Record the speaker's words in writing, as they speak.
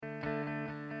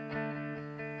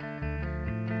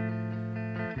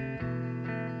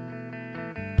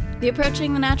The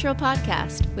Approaching the Natural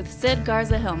podcast with Sid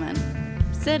Garza Hillman.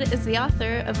 Sid is the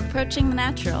author of Approaching the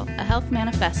Natural, a health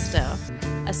manifesto,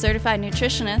 a certified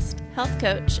nutritionist, health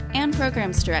coach, and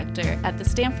programs director at the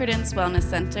Stanford Inns Wellness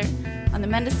Center on the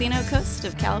Mendocino coast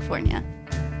of California.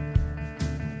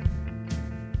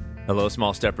 Hello,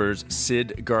 Small Steppers.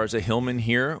 Sid Garza Hillman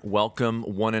here. Welcome,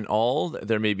 one and all.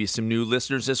 There may be some new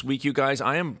listeners this week, you guys.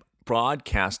 I am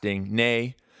podcasting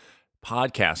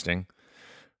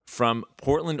from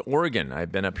Portland, Oregon.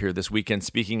 I've been up here this weekend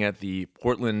speaking at the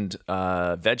Portland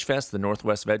Veg Fest, the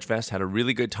Northwest Veg Fest. Had a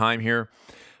really good time here.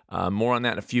 More on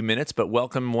that in a few minutes, but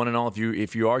welcome one and all.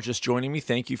 If you are just joining me,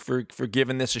 thank you for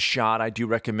giving this a shot. I do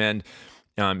recommend,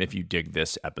 if you dig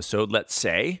this episode, let's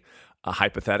say,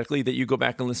 hypothetically, that you go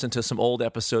back and listen to some old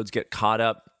episodes, get caught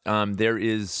up. There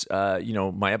is,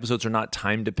 my episodes are not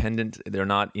time dependent. They're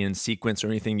not in sequence or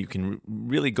anything. You can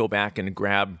really go back and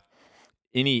grab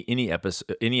any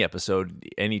episode,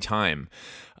 anytime.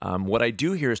 What I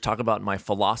do here is talk about my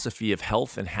philosophy of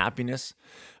health and happiness,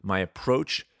 my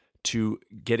approach to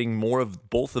getting more of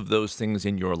both of those things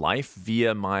in your life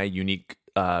via my unique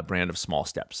brand of small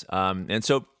steps. And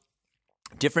so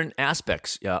different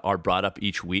aspects are brought up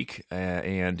each week,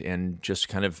 and just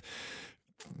kind of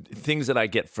things that I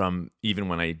get from even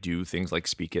when I do things like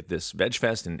speak at this Veg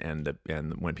Fest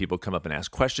and when people come up and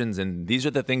ask questions. And these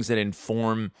are the things that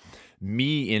inform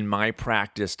me in my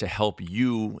practice to help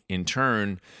you in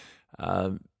turn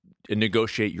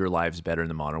negotiate your lives better in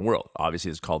the modern world. Obviously,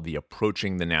 it's called the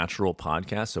Approaching the Natural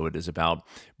podcast. So it is about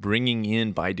bringing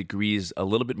in by degrees a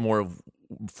little bit more of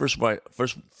first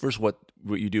what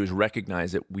you do is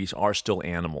recognize that we are still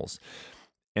animals.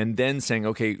 And then saying,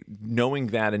 okay, knowing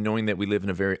that we live in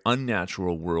a very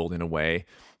unnatural world in a way,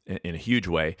 in a huge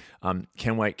way,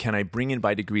 can I bring in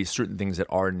by degrees certain things that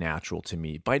are natural to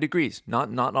me? By degrees,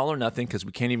 not all or nothing, because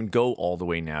we can't even go all the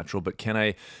way natural, but can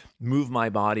I move my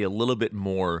body a little bit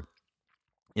more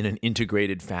in an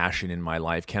integrated fashion in my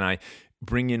life? Can I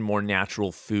bring in more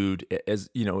natural food as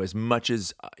much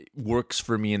as works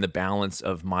for me in the balance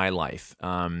of my life,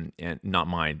 and not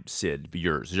mine, Sid, but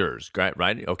yours,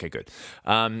 right? Okay, good.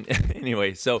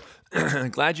 Anyway, so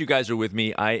glad you guys are with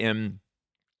me. I am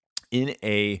in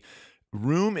a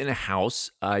room in a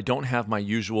house. I don't have my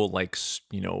usual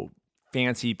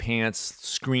fancy pants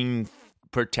screen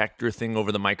protector thing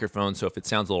over the microphone. So if it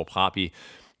sounds a little poppy,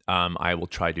 I will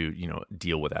try to,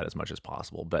 deal with that as much as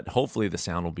possible. But hopefully the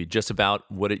sound will be just about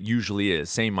what it usually is.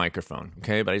 Same microphone,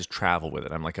 okay? But I just travel with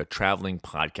it. I'm like a traveling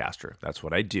podcaster. That's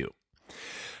what I do.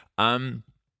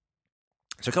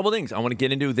 So a couple of things I want to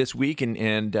get into this week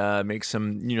and make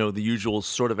some, the usual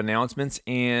sort of announcements,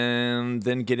 and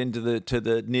then get into the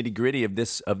nitty gritty of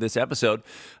this episode.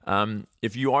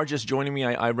 If you are just joining me,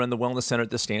 I run the Wellness Center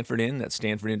at the Stanford Inn. That's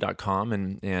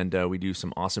stanfordinn.com, and we do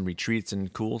some awesome retreats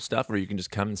and cool stuff where you can just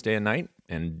come and stay a night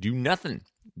and do nothing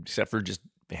except for just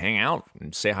hang out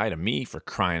and say hi to me, for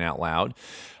crying out loud.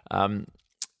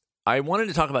 I wanted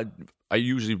to talk about. I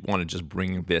usually want to just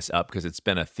bring this up because it's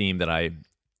been a theme that I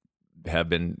have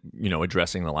been,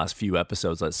 addressing the last few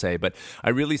episodes, let's say, but I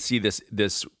really see this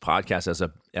podcast as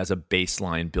a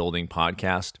baseline building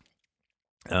podcast.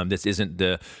 This isn't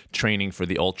the training for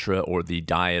the ultra or the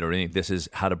diet or anything. This is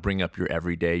how to bring up your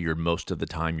everyday, your most of the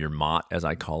time, your MOT, as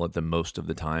I call it, the most of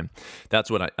the time. That's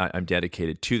what I'm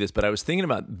dedicated to this. But I was thinking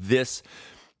about this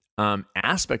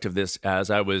aspect of this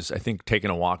as I was, I think, taking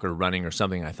a walk or running or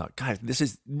something. I thought, God,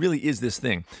 this really is this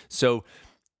thing. So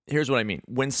here's what I mean.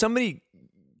 When somebody,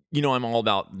 I'm all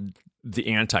about the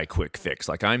anti-quick fix.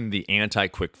 Like, I'm the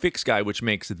anti-quick fix guy, which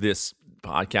makes this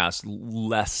podcast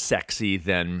less sexy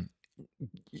than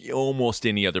almost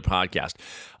any other podcast.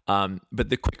 But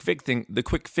the quick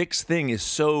fix thing is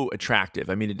so attractive.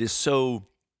 I mean, it is so,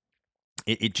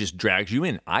 it just drags you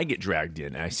in. I get dragged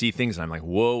in. I see things and I'm like,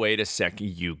 whoa, wait a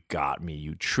second. You got me.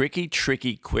 You tricky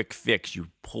quick fix. You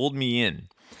pulled me in.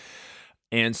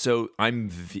 And so I'm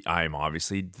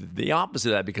obviously the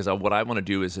opposite of that, because what I want to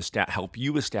do is help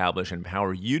you establish and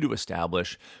empower you to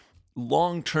establish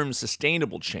long-term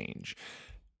sustainable change.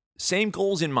 Same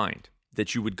goals in mind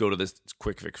that you would go to this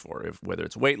quick fix for, whether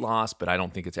it's weight loss, but I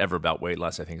don't think it's ever about weight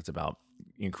loss. I think it's about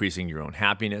increasing your own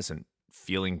happiness and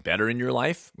feeling better in your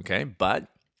life, okay? But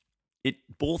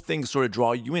both things sort of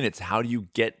draw you in. It's how do you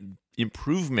get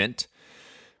improvement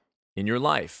in your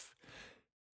life?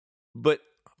 But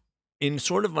in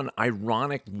sort of an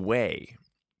ironic way,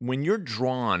 when you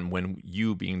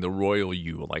being the royal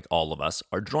you, like all of us,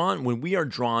 when we are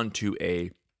drawn to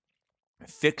a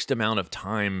fixed amount of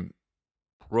time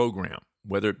program,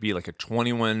 whether it be like a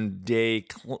 21-day,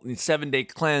 7-day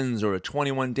cleanse or a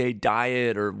 21-day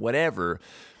diet or whatever,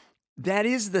 that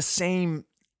is the same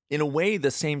in a way, the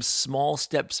same small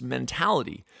steps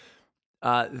mentality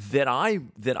that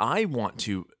I want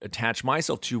to attach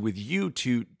myself to with you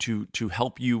to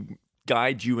help you,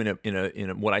 guide you in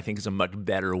a what I think is a much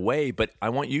better way. But I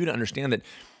want you to understand that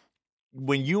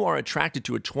when you are attracted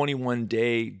to a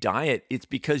 21-day diet, it's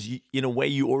because in a way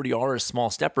you already are a small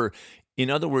stepper. In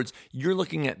other words, you're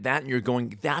looking at that and you're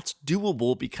going, that's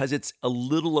doable because it's a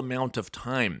little amount of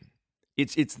time.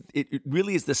 It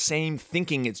really is the same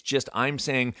thinking. It's just I'm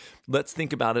saying, let's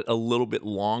think about it a little bit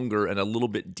longer and a little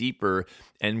bit deeper.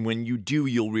 And when you do,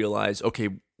 you'll realize, okay,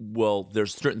 well,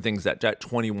 there's certain things that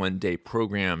 21-day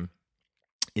program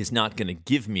is not going to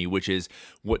give me, which is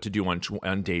what to do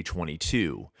on day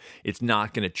 22. It's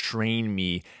not going to train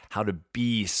me how to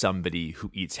be somebody who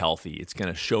eats healthy. It's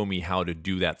going to show me how to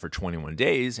do that for 21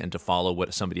 days and to follow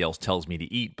what somebody else tells me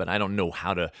to eat, but I don't know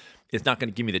how to. It's not going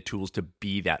to give me the tools to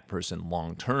be that person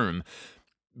long term.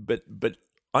 But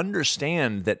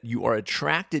understand that you are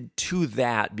attracted to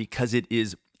that because it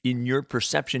is, in your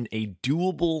perception, a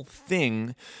doable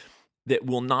thing that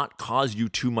will not cause you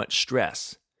too much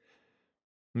stress.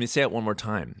 Let me say it one more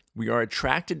time. We are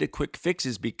attracted to quick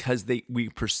fixes because we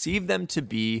perceive them to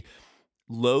be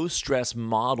low stress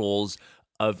models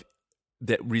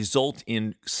that result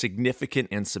in significant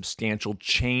and substantial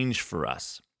change for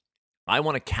us. I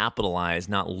want to capitalize,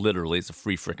 not literally, it's a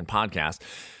free freaking podcast,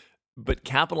 but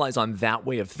capitalize on that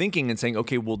way of thinking and saying,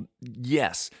 okay, well,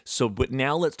 yes. But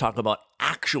now let's talk about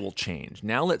actual change.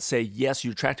 Now let's say, yes,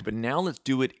 you're attracted, but now let's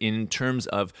do it in terms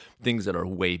of things that are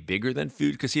way bigger than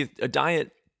food. Because see, a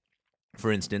diet,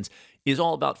 for instance, is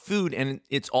all about food, and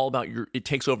it's all about it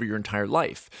takes over your entire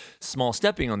life. Small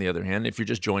stepping, on the other hand, if you're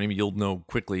just joining me, you'll know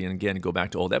quickly, and again, go back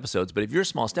to old episodes, but if you're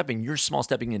small stepping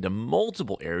into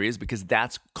multiple areas because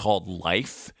that's called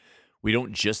life. We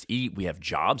don't just eat, we have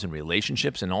jobs and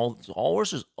relationships and all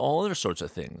other sorts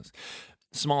of things.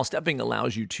 Small stepping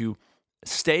allows you to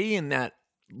stay in that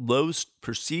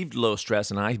perceived low stress,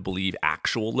 and I believe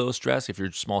actual low stress, if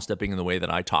you're small stepping in the way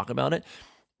that I talk about it.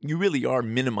 You really are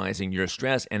minimizing your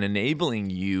stress and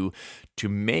enabling you to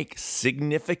make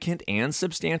significant and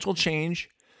substantial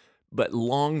change, but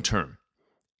long-term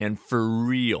and for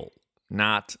real.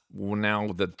 Not, well,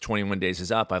 now the 21 days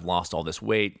is up, I've lost all this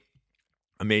weight,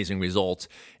 amazing results,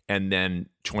 and then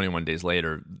 21 days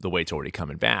later, the weight's already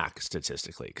coming back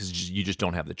statistically because you just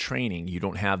don't have the training. You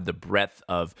don't have the breadth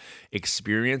of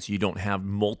experience. You don't have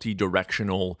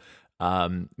multi-directional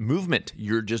movement.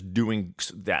 You're just doing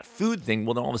that food thing.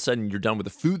 Well, then all of a sudden you're done with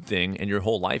the food thing and your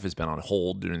whole life has been on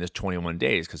hold during this 21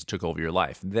 days because it took over your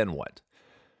life. Then what?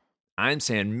 I'm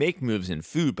saying make moves in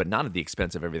food, but not at the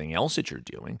expense of everything else that you're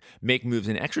doing. Make moves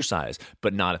in exercise,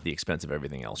 but not at the expense of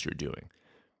everything else you're doing.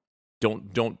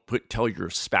 Don't tell your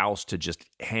spouse to just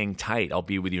hang tight. I'll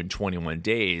be with you in 21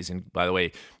 days. And by the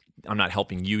way, I'm not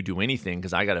helping you do anything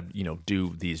because I got to,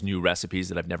 do these new recipes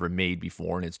that I've never made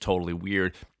before, and it's totally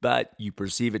weird, but you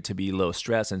perceive it to be low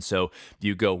stress. And so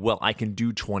you go, well, I can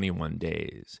do 21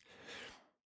 days.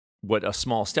 What a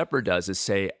small stepper does is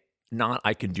say, not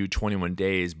I can do 21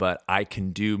 days, but I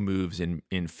can do moves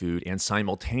in food, and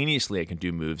simultaneously I can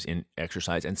do moves in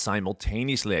exercise, and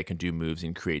simultaneously I can do moves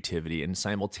in creativity, and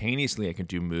simultaneously I can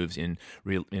do moves in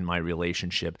my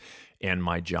relationship and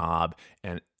my job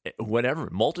and whatever,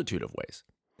 multitude of ways.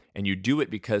 And you do it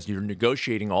because you're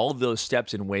negotiating all of those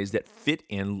steps in ways that fit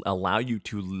and allow you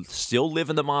to still live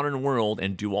in the modern world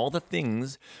and do all the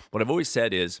things. What I've always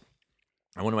said is,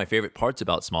 and one of my favorite parts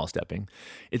about small stepping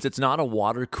is it's not a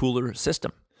water cooler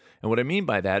system. And what I mean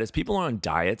by that is people are on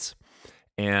diets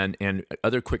and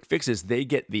other quick fixes, they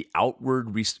get the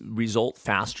outward result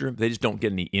faster. They just don't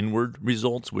get any inward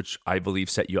results, which I believe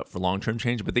set you up for long-term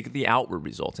change, but they get the outward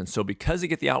results. And so because they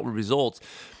get the outward results,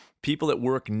 people at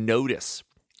work notice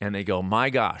and they go, my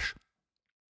gosh,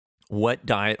 what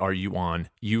diet are you on?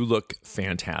 You look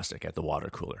fantastic at the water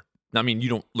cooler. I mean, you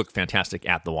don't look fantastic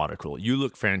at the water cooler. You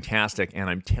look fantastic, and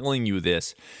I'm telling you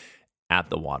this, at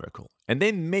the water cooler. And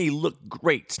they may look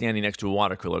great standing next to a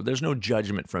water cooler. There's no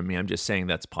judgment from me. I'm just saying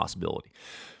that's a possibility.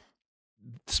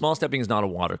 Small stepping is not a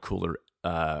water cooler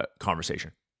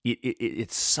conversation.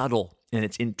 It's subtle, and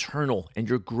it's internal, and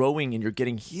you're growing, and you're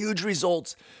getting huge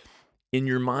results in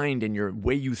your mind and your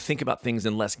way you think about things,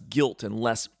 and less guilt and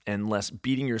less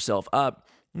beating yourself up.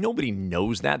 Nobody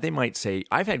knows that. They might say,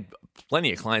 I've had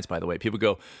plenty of clients, by the way. People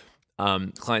go,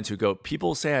 clients who go,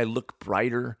 people say I look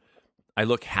brighter, I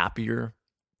look happier.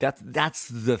 That's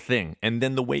the thing. And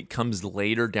then the weight comes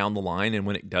later down the line, and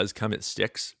when it does come, it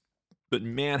sticks. But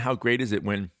man, how great is it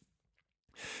when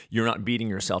you're not beating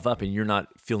yourself up and you're not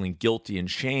feeling guilty and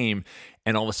shame.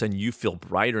 And all of a sudden you feel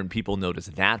brighter and people notice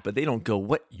that, but they don't go,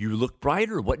 what, you look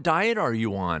brighter. What diet are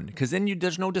you on? Because then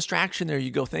there's no distraction there.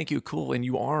 You go, thank you, cool. And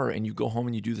you are, and you go home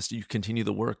and you do this, you continue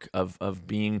the work of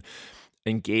being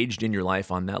engaged in your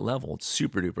life on that level. It's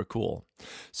super duper cool.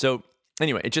 So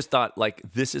anyway, I just thought like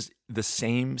this is the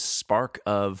same spark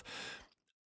of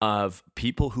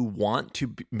people who want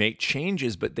to make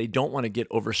changes, but they don't want to get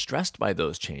overstressed by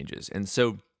those changes. And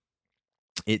so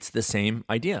it's the same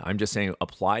idea. I'm just saying,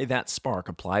 apply that spark,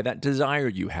 apply that desire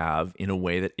you have in a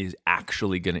way that is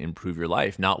actually going to improve your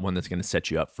life, not one that's going to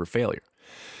set you up for failure.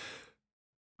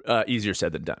 Easier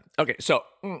said than done. Okay, so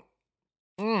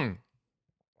I'm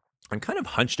kind of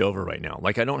hunched over right now.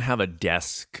 Like I don't have a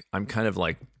desk. I'm kind of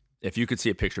like, if you could see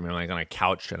a picture of me, I'm like on a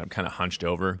couch and I'm kind of hunched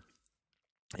over.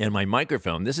 And my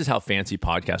microphone, this is how fancy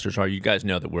podcasters are. You guys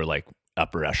know that we're like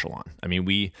upper echelon. I mean,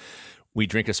 we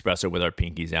drink espresso with our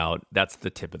pinkies out. That's the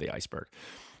tip of the iceberg.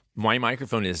 My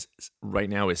microphone is right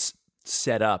now is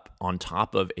set up on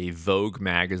top of a Vogue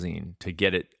magazine to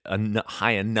get it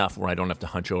high enough where I don't have to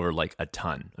hunch over like a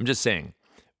ton. I'm just saying,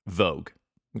 Vogue.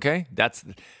 Okay, that's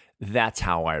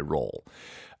how I roll.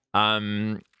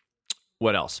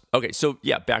 What else? Okay, so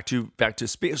yeah, back to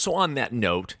speak. So on that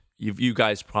note, you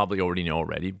guys probably already know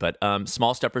already, but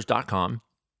smallsteppers.com.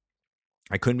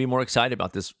 I couldn't be more excited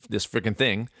about this freaking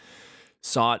thing.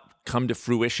 Saw it come to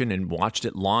fruition and watched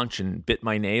it launch and bit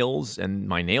my nails, and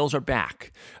my nails are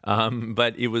back.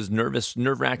 But it was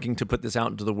nerve-wracking to put this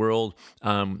out into the world.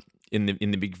 In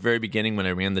the very beginning, when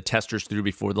I ran the testers through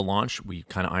before the launch, we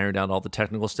kind of ironed out all the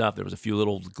technical stuff. There was a few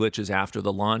little glitches after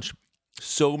the launch.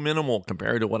 So minimal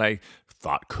compared to what I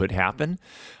thought could happen.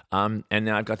 And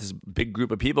now I've got this big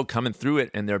group of people coming through it,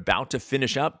 and they're about to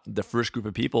finish up the first group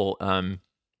of people.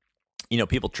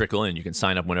 People trickle in. You can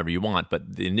sign up whenever you want,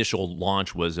 but the initial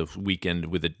launch was a weekend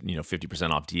with a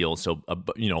 50% off deal. So a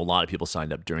lot of people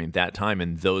signed up during that time,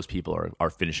 and those people are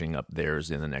finishing up theirs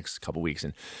in the next couple weeks,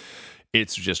 and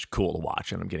it's just cool to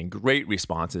watch. And I'm getting great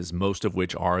responses, most of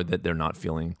which are that they're not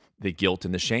feeling the guilt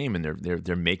and the shame, and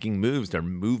they're making moves, they're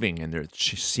moving, and they're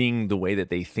seeing the way that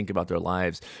they think about their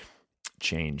lives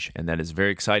change, and that is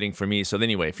very exciting for me. So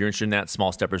anyway, if you're interested in that,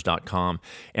 smallsteppers.com.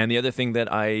 And the other thing that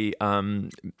I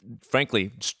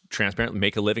frankly transparently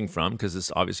make a living from, because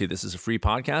this is a free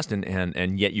podcast,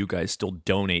 and yet you guys still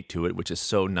donate to it, which is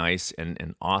so nice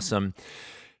and awesome.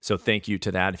 So thank you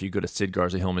to that. If you go to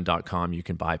sidgarzahillman.com, you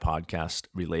can buy podcast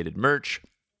related merch,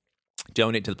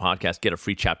 donate to the podcast, get a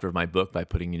free chapter of my book by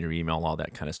putting in your email, all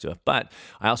that kind of stuff. But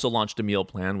I also launched a meal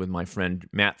plan with my friend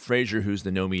Matt Frazier, who's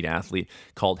the No Meat Athlete,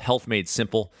 called Health Made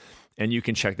Simple. And you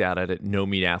can check that out at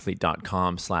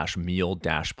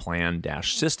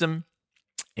nomeatathlete.com/meal-plan-system.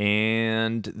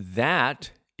 And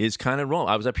that is kind of rolling.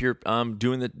 I was up here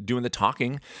doing the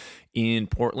talking in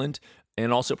Portland,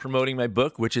 and also promoting my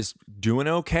book, which is doing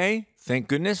okay, thank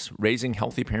goodness. Raising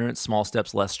Healthy Parents, Small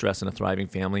Steps, Less Stress, and a Thriving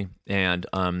Family. And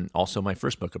also my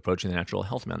first book, Approaching the Natural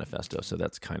Health Manifesto. So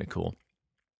that's kind of cool.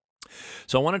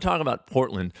 So I want to talk about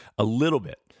Portland a little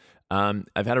bit.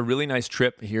 I've had a really nice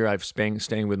trip here. I've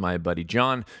staying with my buddy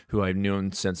John, who I've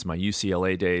known since my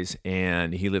UCLA days,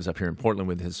 and he lives up here in Portland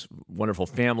with his wonderful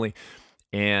family.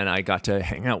 And I got to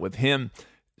hang out with him.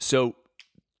 So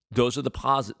those are the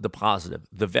positive.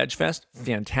 The Veg Fest,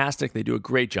 fantastic. They do a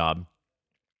great job.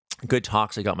 Good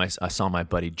talks. I saw my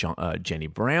buddy Jenny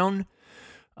Brown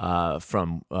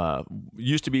from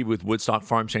used to be with Woodstock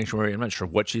Farm Sanctuary. I'm not sure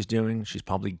what she's doing. She's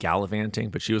probably gallivanting,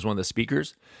 but she was one of the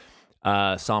speakers.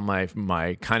 Saw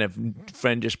my kind of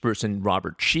friendish person,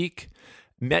 Robert Cheek.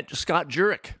 Met Scott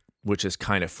Jurek, which is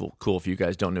kind of cool. If you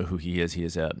guys don't know who he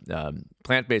is a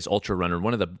plant-based ultra runner,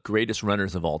 one of the greatest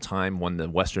runners of all time, won the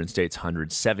Western States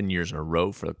 100 7 years in a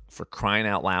row for crying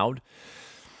out loud.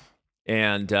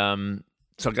 And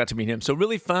so I got to meet him. So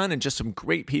really fun, and just some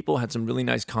great people, had some really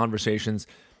nice conversations.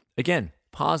 Again,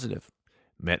 positive.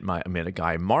 Met a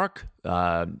guy, Mark,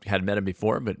 hadn't met him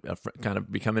before, but kind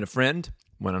of becoming a friend.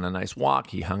 Went on a nice walk.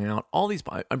 He hung out. All these,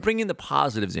 I'm bringing the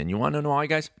positives in. You want to know why,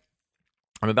 guys?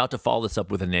 I'm about to follow this up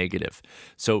with a negative.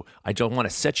 So I don't want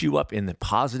to set you up in the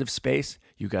positive space.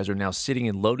 You guys are now sitting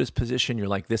in lotus position. You're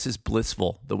like, this is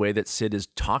blissful. The way that Sid is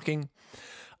talking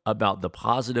about the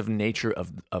positive nature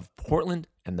of Portland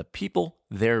and the people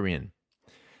therein.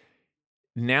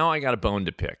 Now I got a bone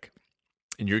to pick.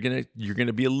 And you're gonna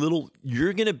be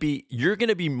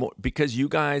more, because you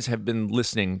guys have been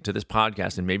listening to this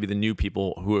podcast, and maybe the new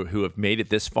people who have made it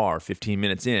this far, 15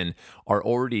 minutes in,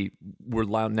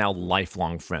 we're now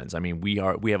lifelong friends. I mean, we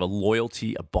have a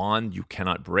loyalty, a bond you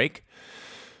cannot break.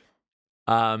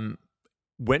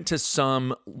 Went to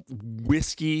some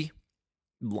whiskey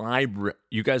library.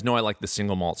 You guys know I like the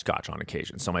single malt scotch on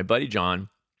occasion. So my buddy John,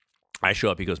 I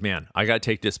show up, he goes, man, I got to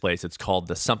take this place. It's called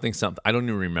the something. I don't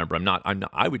even remember.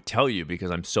 I would tell you because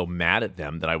I'm so mad at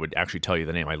them that I would actually tell you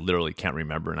the name. I literally can't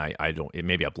remember. And I don't,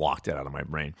 maybe I blocked it out of my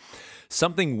brain.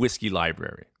 Something Whiskey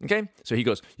Library. Okay. So he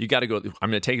goes, you got to go.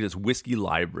 I'm going to take it as Whiskey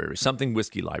Library, something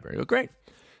Whiskey Library. I go, great.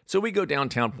 So we go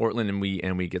downtown Portland and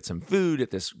we get some food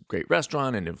at this great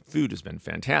restaurant, and the food has been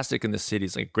fantastic in this city.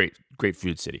 It's like a great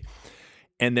food city.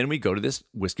 And then we go to this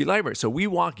Whiskey Library. So we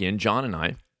walk in, John and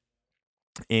I,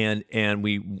 and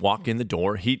we walk in the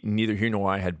door. Neither he nor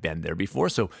I had been there before,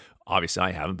 so obviously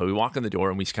I haven't, but we walk in the door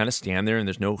and we kind of stand there, and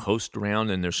there's no host around,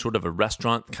 and there's sort of a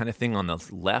restaurant kind of thing on the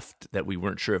left that we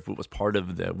weren't sure if it was part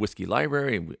of the Whiskey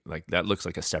Library. Like, that looks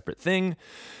like a separate thing.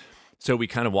 So we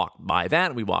kind of walk by that,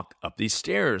 and we walk up these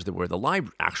stairs where the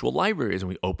actual library is, and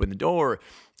we open the door,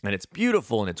 and it's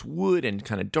beautiful, and it's wood and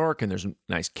kind of dark, and there's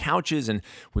nice couches, and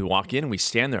we walk in and we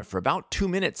stand there for about 2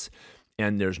 minutes,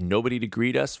 and there's nobody to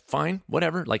greet us. Fine,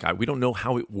 whatever. Like, we don't know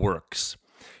how it works.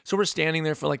 So we're standing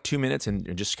there for like 2 minutes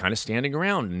and just kind of standing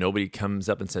around, and nobody comes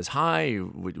up and says, hi,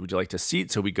 would you like to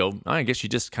seat? So we go, I guess you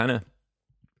just kind of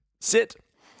sit.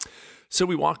 So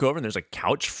we walk over, and there's a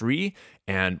couch free,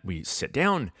 and we sit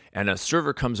down, and a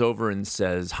server comes over and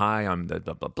says, hi, I'm the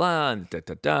blah, blah, blah, and da,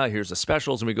 da, da, here's the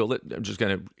specials. And we go, we're just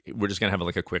going to have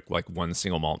like a quick, like one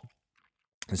single malt.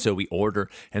 And so we order,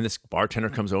 and this bartender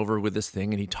comes over with this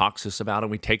thing, and he talks to us about it.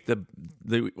 And we take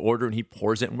the order, and he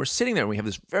pours it, and we're sitting there, and we have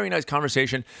this very nice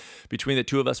conversation between the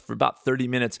two of us for about 30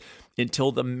 minutes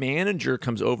until the manager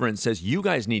comes over and says, you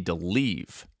guys need to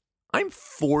leave. I'm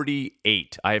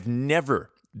 48. I have never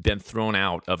been thrown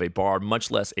out of a bar, much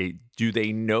less do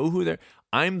they know who they're?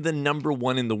 I'm the number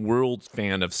one in the world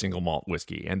fan of single malt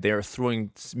whiskey, and they're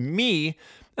throwing me.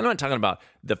 I'm not talking about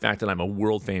the fact that I'm a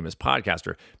world famous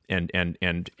podcaster and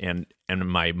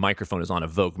my microphone is on a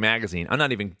Vogue magazine. I'm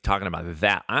not even talking about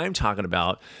that. I'm talking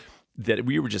about that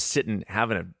we were just sitting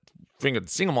having a drink of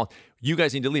single malt. You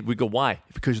guys need to leave. We go, why?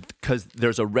 Because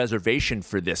there's a reservation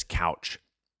for this couch.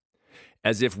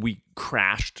 As if we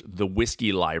crashed the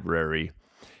Whiskey Library.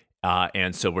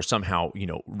 And so we're somehow,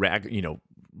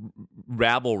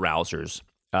 rabble rousers,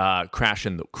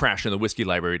 crashing the Whiskey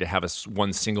Library to have us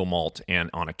one single malt and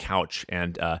on a couch.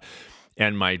 And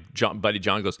my buddy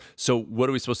John goes, so what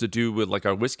are we supposed to do with like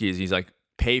our whiskeys? He's like,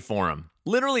 pay for them,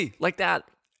 literally like that.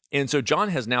 And so John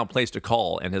has now placed a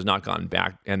call and has not gotten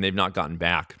back, and they've not gotten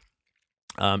back.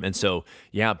 And so,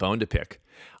 yeah, bone to pick.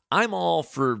 I'm all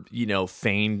for,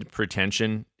 feigned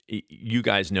pretension. You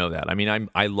guys know that. I mean,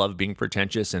 I love being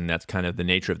pretentious, and that's kind of the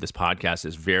nature of this podcast,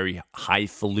 is very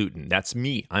highfalutin. That's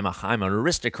me. I'm an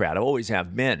aristocrat. I always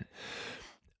have been.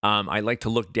 I like to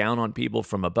look down on people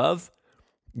from above.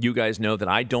 You guys know that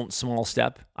I don't small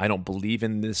step. I don't believe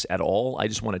in this at all. I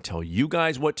just want to tell you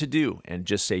guys what to do and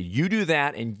just say, you do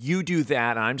that and you do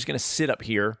that. And I'm just going to sit up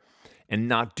here and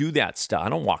not do that stuff. I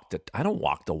don't walk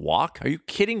the walk. Are you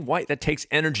kidding? Why? That takes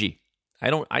energy.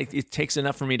 It takes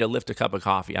enough for me to lift a cup of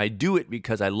coffee. I do it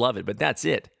because I love it, but that's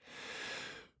it.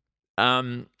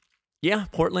 Yeah,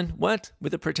 Portland, what?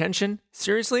 With the pretension?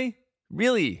 Seriously?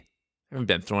 Really? I haven't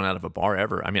been thrown out of a bar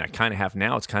ever. I mean, I kind of have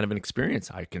now. It's kind of an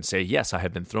experience. I can say, yes, I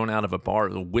have been thrown out of a bar,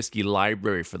 the Whiskey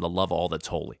Library, for the love of all that's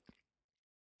holy.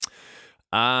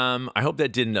 I hope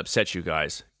that didn't upset you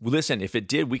guys. Listen, if it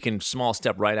did, we can small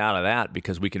step right out of that,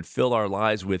 because we can fill our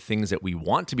lives with things that we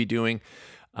want to be doing.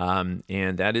 And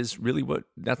that is really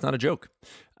that's not a joke.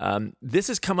 This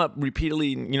has come up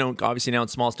repeatedly, obviously now on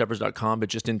smallsteppers.com, but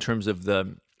just in terms of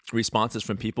the responses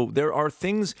from people, there are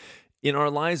things in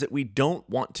our lives that we don't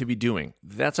want to be doing.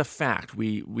 That's a fact.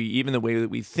 We even the way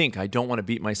that we think, I don't want to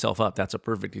beat myself up. That's a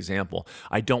perfect example.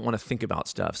 I don't want to think about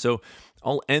stuff. So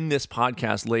I'll end this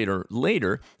podcast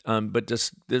later. But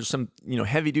just there's some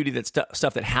heavy duty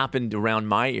stuff that happened around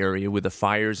my area with the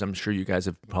fires. I'm sure you guys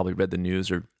have probably read the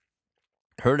news or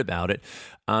heard about it,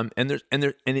 and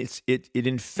it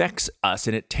infects us,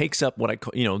 and it takes up what I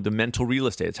call the mental real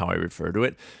estate. It's how I refer to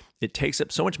it. It takes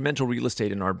up so much mental real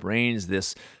estate in our brains.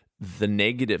 The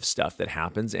negative stuff that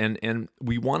happens, and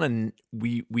we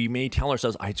may tell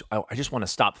ourselves, I just want to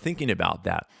stop thinking about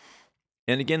that.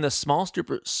 And again, the small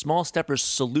steppers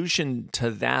solution to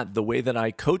that, the way that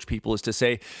I coach people, is to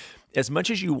say, as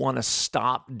much as you want to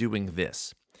stop doing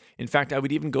this. In fact, I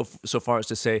would even go so far as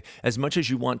to say, as much as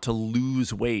you want to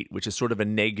lose weight, which is sort of a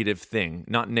negative thing,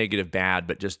 not negative bad,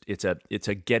 but just it's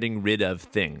a getting rid of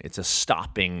thing. It's a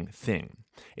stopping thing.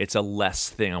 It's a less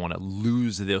thing. I want to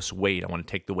lose this weight. I want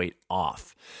to take the weight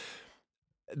off.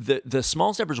 The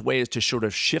small steppers way is to sort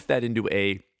of shift that into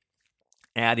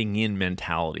adding in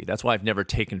mentality. That's why I've never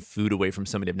taken food away from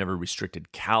somebody. I've never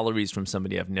restricted calories from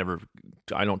somebody.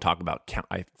 I don't talk about count.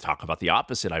 I talk about the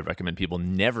opposite. I recommend people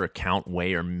never count,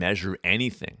 weigh, or measure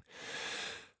anything.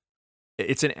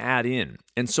 It's an add-in.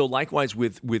 And so likewise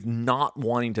with not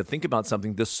wanting to think about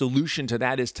something, the solution to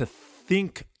that is to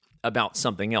think about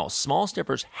something else. Small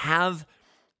steppers have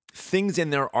things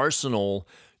in their arsenal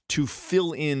to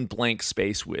fill in blank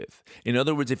space with. In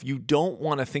other words, if you don't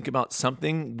want to think about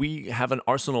something, we have an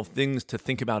arsenal of things to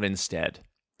think about instead.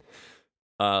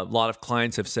 A lot of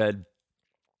clients have said,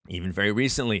 even very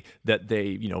recently, that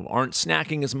they, aren't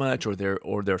snacking as much, or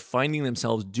they're finding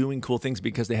themselves doing cool things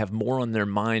because they have more on their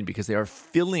mind, because they are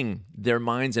filling their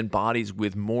minds and bodies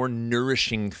with more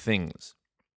nourishing things.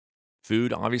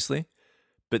 Food, obviously,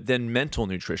 but then mental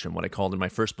nutrition, what I called in my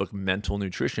first book, mental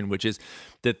nutrition, which is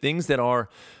the things that are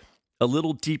a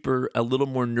little deeper, a little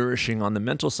more nourishing on the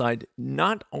mental side,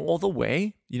 not all the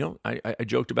way. I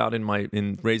joked about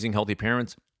in Raising Healthy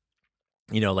Parents,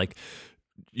 like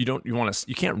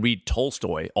you can't read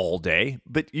Tolstoy all day,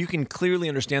 but you can clearly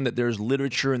understand that there's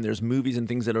literature and there's movies and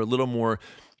things that are a little more,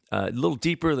 a little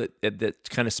deeper that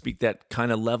kind of speak that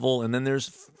kind of level. And then there's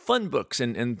fun books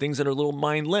and things that are a little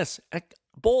mindless.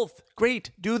 Both,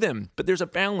 great, do them. But there's a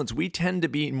balance. We tend to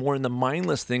be more in the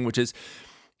mindless thing, which is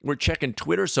we're checking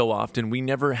Twitter so often, we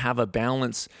never have a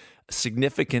balance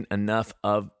significant enough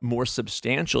of more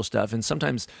substantial stuff. And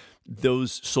sometimes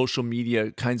those social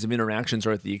media kinds of interactions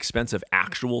are at the expense of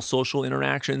actual social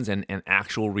interactions and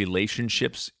actual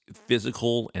relationships,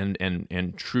 physical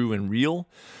and true and real.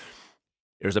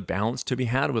 There's a balance to be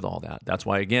had with all that. That's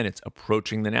why, again, it's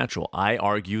approaching the natural. I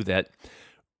argue that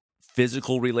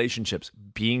physical relationships,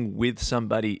 being with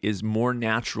somebody, is more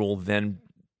natural than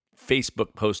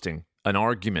Facebook posting an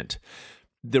argument.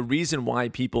 The reason why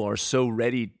people are so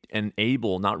ready and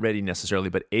able, not ready necessarily,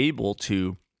 but able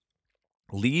to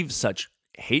leave such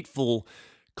hateful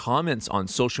comments on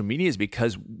social media is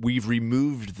because we've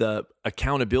removed the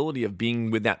accountability of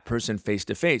being with that person face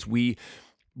to face. We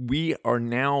are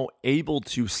now able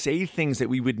to say things that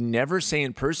we would never say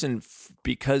in person,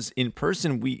 because in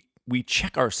person we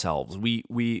check ourselves.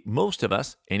 We most of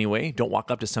us anyway don't walk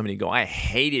up to somebody and go, I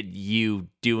hated you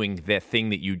doing the thing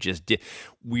that you just did.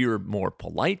 We're more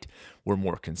polite, we're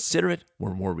more considerate,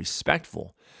 we're more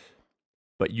respectful.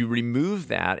 But you remove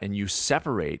that and you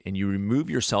separate and you remove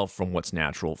yourself from what's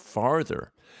natural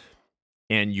farther,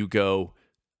 and you go,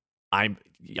 I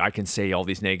can say all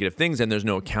these negative things and there's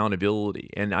no accountability.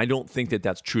 And I don't think that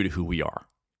that's true to who we are.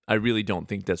 I really don't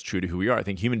think that's true to who we are. I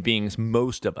think human beings,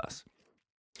 most of us,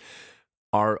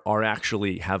 are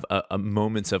actually have a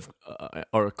moments of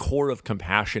or a core of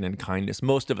compassion and kindness.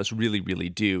 Most of us really, really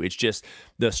do. It's just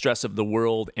the stress of the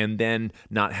world, and then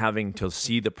not having to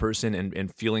see the person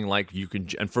and feeling like you can,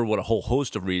 and for what a whole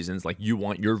host of reasons, like you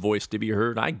want your voice to be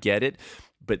heard. I get it,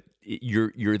 but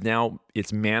you're now,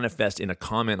 it's manifest in a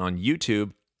comment on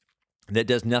YouTube that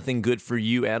does nothing good for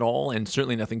you at all, and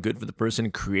certainly nothing good for the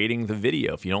person creating the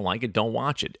video. If you don't like it, don't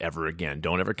watch it ever again.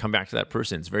 Don't ever come back to that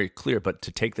person. It's very clear. But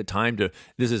to take the time to,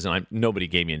 nobody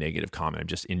gave me a negative comment.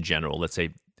 Just in general, let's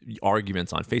say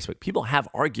arguments on Facebook. People have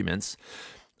arguments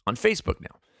on Facebook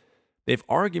now. They have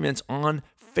arguments on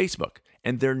Facebook,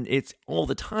 and it's all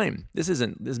the time. This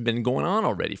has been going on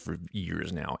already for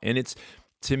years now, and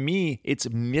to me, it's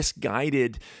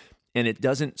misguided. And it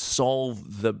doesn't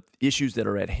solve the issues that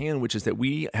are at hand, which is that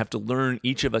we have to learn,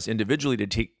 each of us individually, to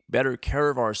take better care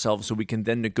of ourselves so we can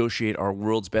then negotiate our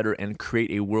worlds better and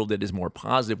create a world that is more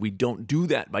positive. We don't do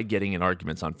that by getting in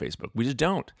arguments on Facebook. We just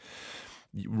don't.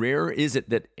 Rare is it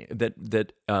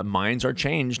that minds are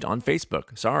changed on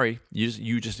Facebook. Sorry,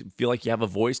 you just feel like you have a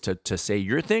voice to say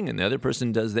your thing, and the other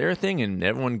person does their thing, and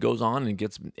everyone goes on and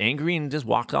gets angry and just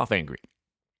walks off angry.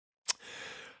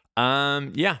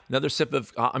 Another sip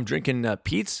of, I'm drinking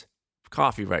Peet's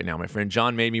coffee right now. My friend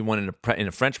John made me one in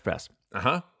a French press.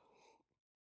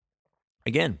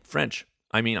 Again, French.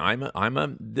 I mean,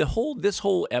 this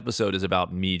whole episode is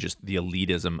about me, just the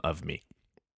elitism of me.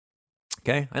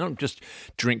 Okay? I don't just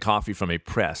drink coffee from a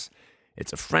press.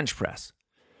 It's a French press.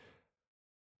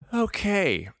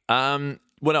 Okay.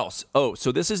 What else? Oh,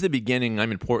 so this is the beginning.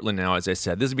 I'm in Portland now, as I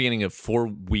said. This is the beginning of 4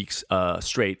 weeks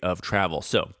straight of travel.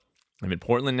 So I'm in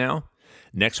Portland now.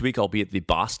 Next week, I'll be at the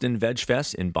Boston Veg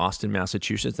Fest in Boston,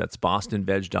 Massachusetts. That's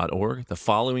bostonveg.org. The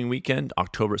following weekend,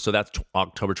 October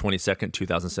 22nd,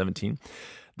 2017.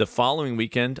 The following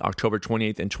weekend, October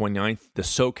 28th and 29th, the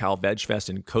SoCal Veg Fest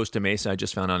in Costa Mesa. I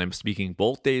just found out I'm speaking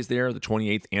both days there, the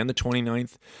 28th and the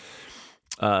 29th.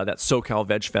 That's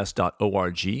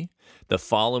SoCalVegFest.org. The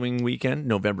following weekend,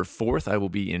 November 4th, I will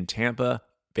be in Tampa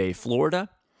Bay, Florida.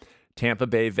 Tampa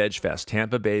Bay Veg Fest,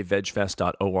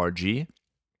 tampabayvegfest.org.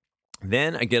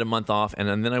 Then I get a month off,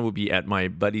 and then I will be at my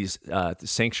buddy's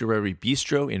Sanctuary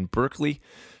Bistro in Berkeley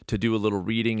to do a little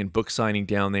reading and book signing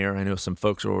down there. I know some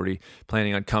folks are already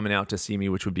planning on coming out to see me,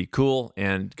 which would be cool,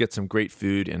 and get some great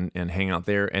food and hang out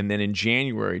there. And then in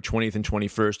January 20th and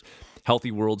 21st,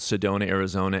 Healthy World, Sedona,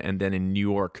 Arizona, and then in New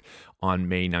York on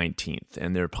May 19th.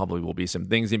 And there probably will be some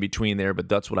things in between there, but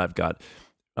that's what I've got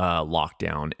locked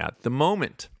down at the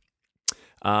moment.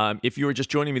 If you are just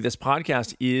joining me, this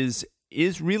podcast is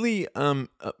really,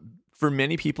 for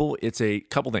many people, it's a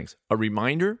couple things. A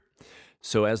reminder.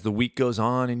 So as the week goes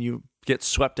on and you get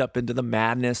swept up into the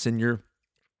madness and you're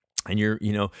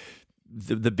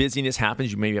the busyness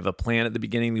happens, you maybe have a plan at the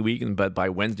beginning of the week, but by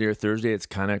Wednesday or Thursday, it's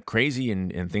kind of crazy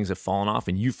and things have fallen off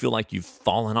and you feel like you've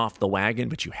fallen off the wagon,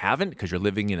 but you haven't because you're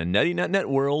living in a nutty nut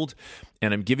world.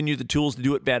 And I'm giving you the tools to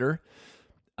do it better.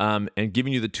 And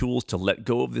giving you the tools to let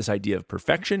go of this idea of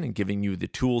perfection and giving you the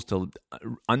tools to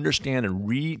understand and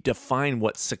redefine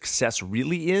what success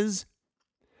really is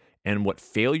and what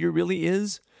failure really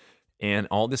is and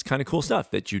all this kind of cool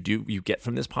stuff that you get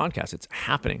from this podcast. It's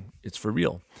happening. It's for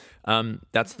real.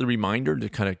 That's the reminder to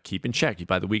kind of keep in check.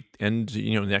 By the week and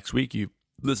next week, you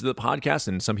listen to the podcast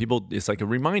and some people, it's like a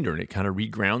reminder and it kind of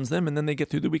regrounds them and then they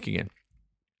get through the week again.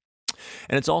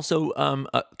 And it's also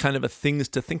kind of a things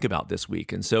to think about this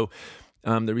week. And so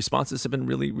the responses have been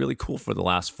really, really cool for the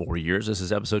last 4 years. This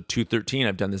is episode 213.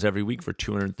 I've done this every week for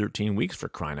 213 weeks, for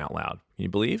crying out loud. Can you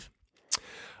believe?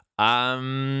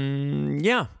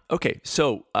 Yeah. Okay.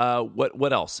 So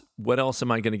what else? What else am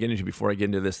I going to get into before I get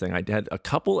into this thing? I had a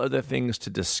couple other things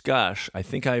to discuss. I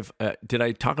think did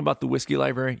I talk about the whiskey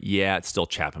library? Yeah, it's still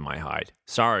chapping my hide.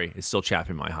 Sorry, it's still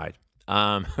chapping my hide.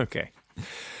 Okay.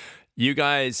 You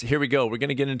guys, here we go. We're going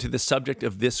to get into the subject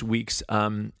of this week's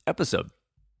episode.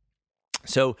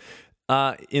 So,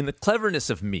 in the cleverness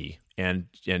of me, and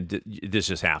this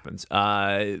just happens,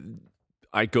 I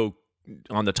go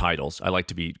on the titles. I like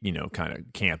to be, kind of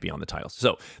campy on the titles.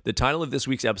 So, the title of this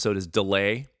week's episode is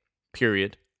Delay,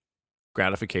 period,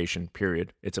 Gratification,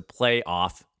 period. It's a play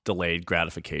off delayed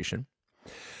gratification.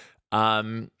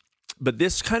 But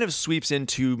this kind of sweeps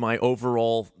into my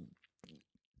overall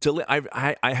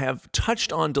I have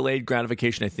touched on delayed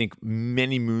gratification, I think,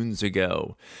 many moons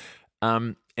ago.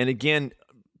 And again,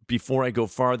 before I go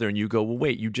farther and you go, well,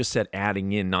 wait, you just said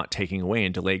adding in, not taking away,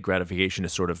 and delayed gratification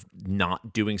is sort of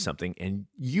not doing something. And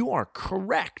you are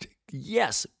correct.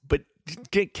 Yes, but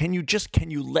can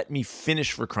you let me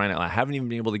finish, for crying out loud? I haven't even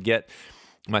been able to get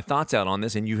my thoughts out on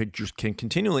this, and you can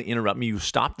continually interrupt me. You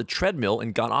stopped the treadmill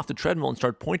and got off the treadmill and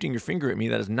started pointing your finger at me.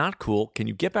 That is not cool. Can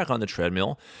you get back on the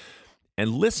treadmill and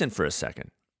listen for a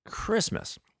second?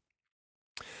 Christmas.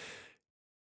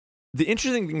 The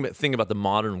interesting thing about the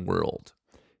modern world,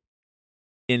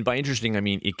 and by interesting, I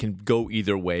mean it can go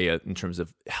either way in terms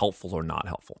of helpful or not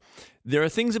helpful. There are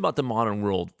things about the modern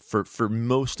world for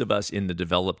most of us in the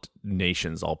developed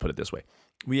nations, I'll put it this way.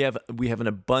 We have an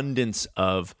abundance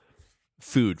of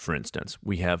food, for instance.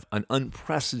 We have an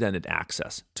unprecedented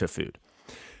access to food.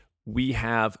 We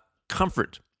have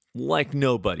comfort like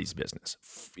nobody's business.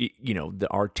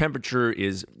 Our temperature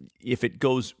is, if it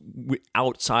goes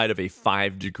outside of a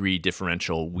 5-degree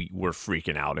differential, we're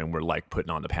freaking out and we're like putting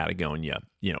on the Patagonia,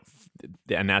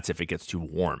 and that's if it gets too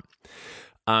warm.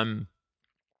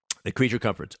 The creature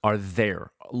comforts are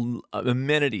there.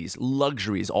 Amenities,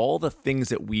 luxuries, all the things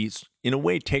that we, in a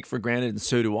way, take for granted, and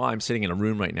so do I. I'm sitting in a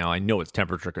room right now. I know it's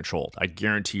temperature controlled. I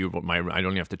guarantee you, I don't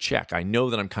even have to check. I know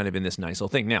that I'm kind of in this nice little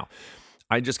thing. Now,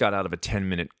 I just got out of a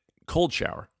 10-minute cold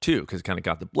shower too, because it kind of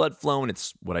got the blood flowing.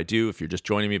 It's what I do. If you're just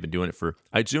joining me, I've been doing it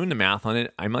I was doing the math on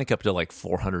it. I'm like up to like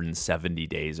 470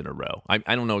 days in a row. I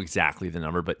don't know exactly the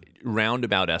number, but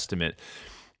roundabout estimate,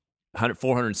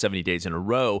 470 days in a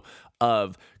row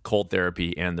of cold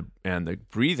therapy and the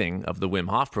breathing of the Wim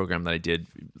Hof program that I did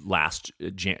last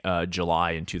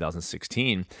July in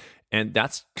 2016. And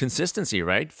that's consistency,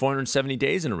 right? 470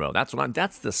 days in a row. That's what I'm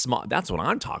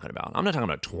talking about. I'm not talking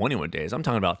about 21 days. I'm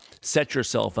talking about set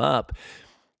yourself up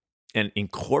and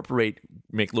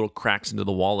make little cracks into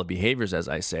the wall of behaviors, as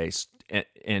I say,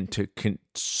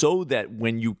 so that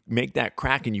when you make that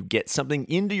crack and you get something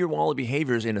into your wall of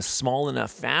behaviors in a small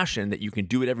enough fashion that you can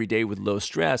do it every day with low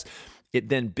stress, it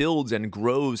then builds and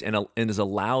grows and is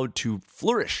allowed to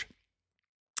flourish.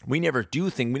 We never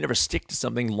stick to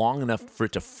something long enough for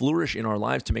it to flourish in our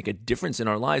lives, to make a difference in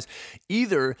our lives,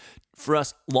 either for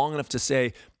us long enough to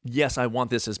say, yes, I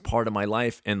want this as part of my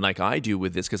life, and like I do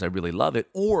with this because I really love it,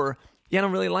 or, yeah, I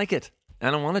don't really like it.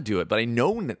 I don't want to do it, but I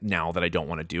know now that I don't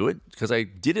want to do it because I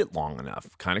did it long enough.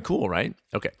 Kind of cool, right?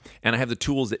 Okay. And I have the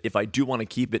tools that if I do want to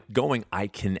keep it going, I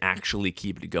can actually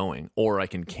keep it going, or I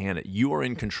can it. You are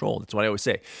in control. That's what I always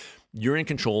say. You're in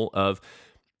control of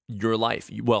your life.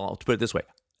 Well, I'll put it this way.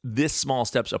 This small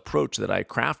steps approach that I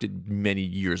crafted many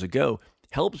years ago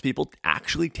helps people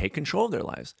actually take control of their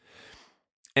lives.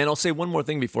 And I'll say one more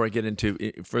thing before I get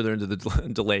further into the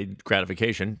delayed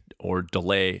gratification or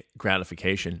delay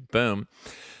gratification. Boom.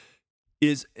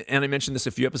 And I mentioned this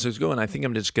a few episodes ago, and I think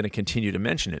I'm just going to continue to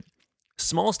mention it.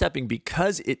 Small stepping,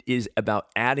 because it is about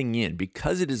adding in,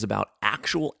 because it is about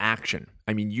actual action.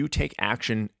 I mean, you take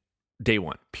action day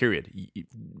one, period.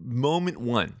 Moment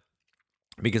one.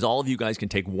 Because all of you guys can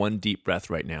take one deep breath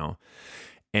right now,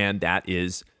 and that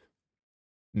is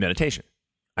meditation.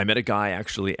 I met a guy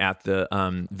actually at the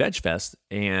Veg Fest,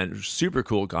 and super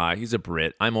cool guy. He's a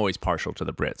Brit. I'm always partial to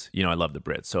the Brits. You know, I love the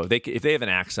Brits. So if they have an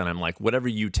accent, I'm like, whatever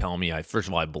you tell me, first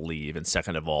of all, I believe, and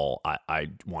second of all, I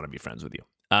want to be friends with you.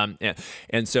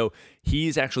 And so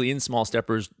he's actually in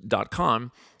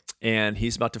smallsteppers.com, and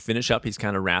he's about to finish up. He's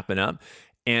kind of wrapping up.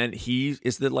 And he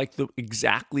is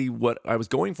exactly what I was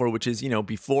going for, which is,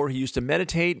 before he used to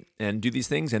meditate and do these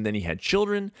things, and then he had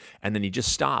children, and then he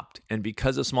just stopped. And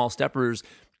because of Small Steppers,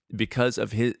 because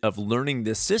of learning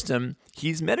this system,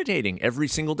 he's meditating every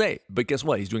single day. But guess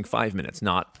what? He's doing 5 minutes,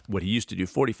 not what he used to do,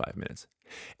 45 minutes.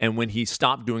 And when he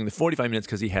stopped doing the 45 minutes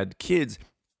because he had kids,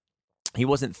 he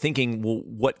wasn't thinking, well,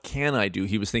 what can I do?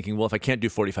 He was thinking, well, if I can't do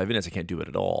 45 minutes, I can't do it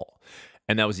at all.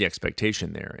 And that was the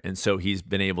expectation there. And so he's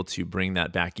been able to bring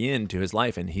that back into his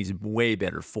life, and he's way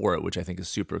better for it, which I think is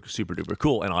super, super duper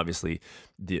cool. And obviously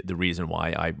the reason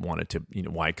why I wanted to,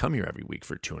 why I come here every week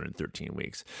for 213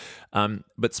 weeks.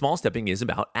 But small stepping is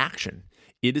about action.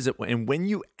 And when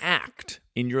you act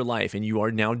in your life and you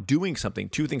are now doing something,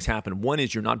 two things happen. One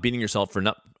is you're not beating yourself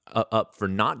up for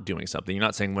not doing something. You're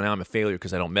not saying, well, now I'm a failure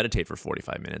because I don't meditate for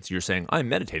 45 minutes. You're saying, I'm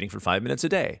meditating for 5 minutes a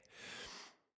day.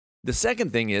 The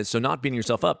second thing is, so not beating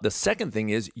yourself up. The second thing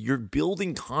is you're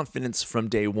building confidence from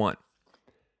day one.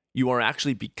 You are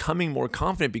actually becoming more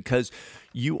confident because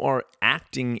you are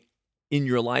acting in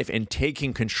your life and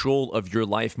taking control of your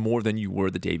life more than you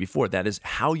were the day before. That is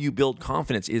how you build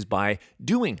confidence, is by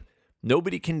doing.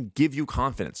 Nobody can give you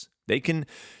confidence. You can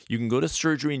go to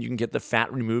surgery and you can get the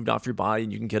fat removed off your body,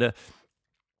 and you can get a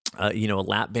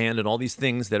lap band and all these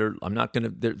things that are,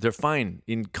 they're fine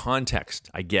in context,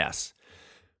 I guess.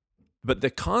 But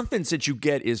the confidence that you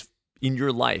get is in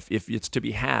your life, if it's to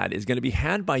be had, is going to be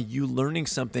had by you learning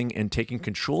something and taking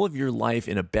control of your life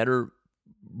in a better,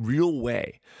 real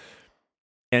way,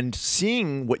 and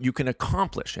seeing what you can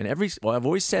accomplish. And what I've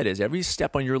always said is every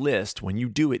step on your list, when you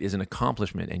do it, is an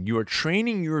accomplishment. And you are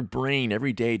training your brain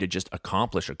every day to just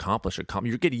accomplish.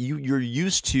 You're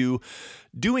used to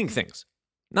doing things,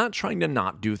 not trying to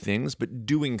not do things, but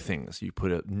doing things. You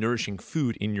put a nourishing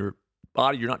food in your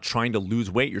body. You're not trying to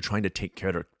lose weight. You're trying to take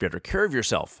better care of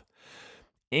yourself.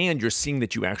 And you're seeing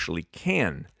that you actually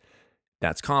can.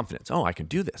 That's confidence. Oh, I can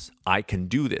do this. I can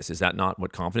do this. Is that not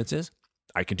what confidence is?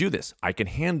 I can do this. I can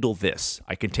handle this.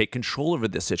 I can take control over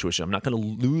this situation. I'm not going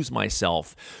to lose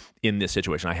myself in this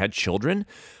situation. I had children.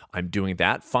 I'm doing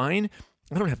that fine.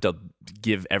 I don't have to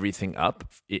give everything up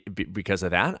because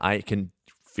of that. I can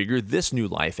figure this new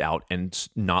life out and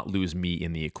not lose me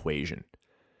in the equation.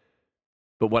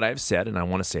 But what I've said, and I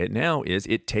want to say it now, is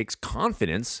it takes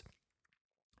confidence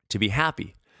to be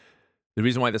happy. The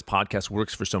reason why this podcast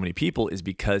works for so many people is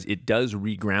because it does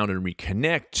reground and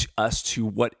reconnect us to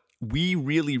what we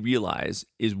really realize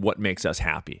is what makes us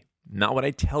happy. Not what I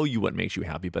tell you what makes you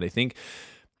happy, but I think,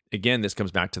 again, this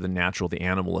comes back to the natural, the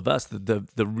animal of us, the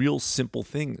real simple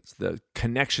things, the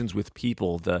connections with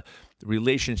people, the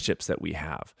relationships that we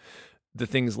have. The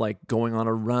things like going on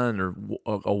a run or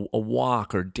a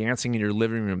walk or dancing in your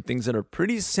living room, things that are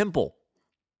pretty simple,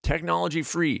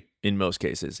 technology-free in most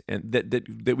cases, and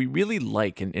that we really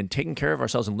like, and taking care of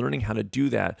ourselves and learning how to do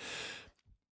that.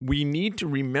 We need to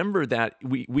remember that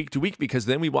week to week, because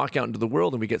then we walk out into the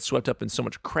world and we get swept up in so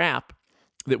much crap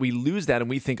that we lose that, and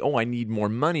we think, oh, I need more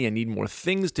money, I need more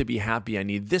things to be happy, I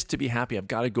need this to be happy, I've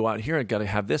got to go out here, I've got to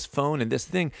have this phone and this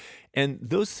thing. And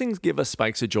those things give us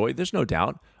spikes of joy, there's no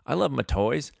doubt. I love my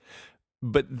toys,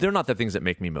 but they're not the things that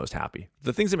make me most happy.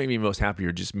 The things that make me most happy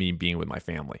are just me being with my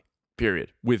family,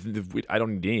 period. I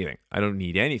don't need anything. I don't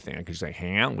need anything. I can just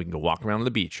hang out, we can go walk around on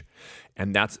the beach.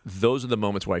 And those are the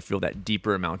moments where I feel that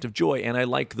deeper amount of joy. And I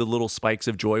like the little spikes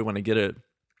of joy when I get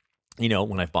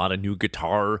when I bought a new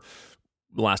guitar.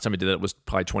 The last time I did that was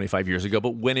probably 25 years ago,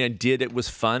 but when I did, it was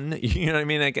fun. You know what I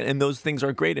mean? And those things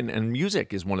are great. And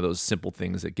music is one of those simple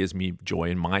things that gives me joy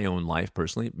in my own life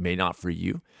personally. It may not for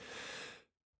you.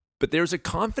 But there's a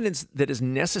confidence that is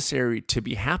necessary to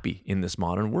be happy in this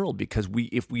modern world, because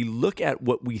if we look at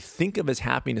what we think of as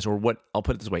happiness, or what, I'll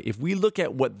put it this way, if we look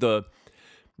at what the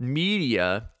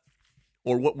media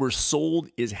or what we're sold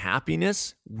is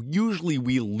happiness, usually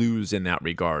we lose in that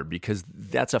regard, because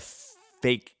that's a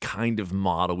fake kind of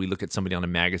model. We look at somebody on a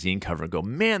magazine cover and go,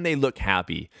 man, they look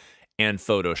happy, and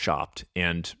photoshopped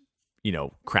and,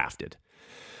 crafted.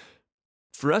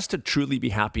 For us to truly be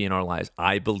happy in our lives,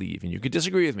 I believe, and you could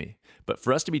disagree with me, but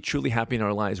for us to be truly happy in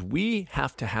our lives, we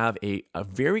have to have a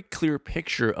very clear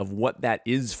picture of what that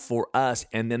is for us,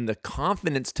 and then the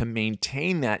confidence to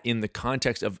maintain that in the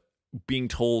context of being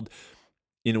told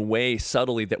in a way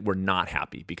subtly that we're not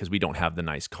happy because we don't have the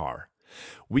nice car.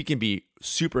 We can be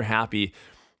super happy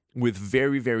with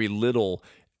very, very little,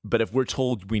 but if we're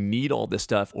told we need all this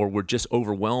stuff, or we're just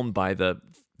overwhelmed by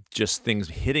just things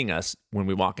hitting us when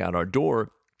we walk out our door,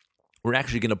 we're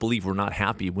actually going to believe we're not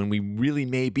happy when we really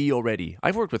may be already.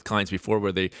 I've worked with clients before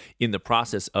where they, in the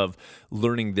process of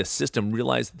learning this system,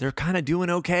 realize they're kind of doing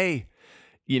okay.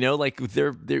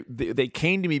 They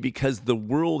came to me because the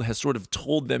world has sort of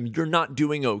told them, you're not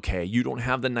doing okay. You don't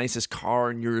have the nicest car,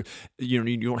 and you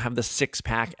don't have the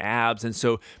 6-pack abs, and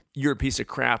so you're a piece of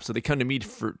crap. So they come to me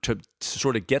to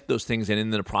sort of get those things, and in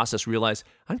the process realize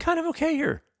I'm kind of okay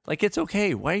here. Like, it's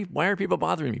okay. Why are people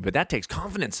bothering me? But that takes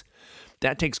confidence.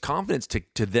 That takes confidence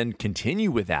to then continue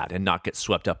with that and not get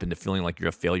swept up into feeling like you're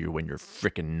a failure when you're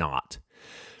freaking not.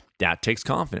 That takes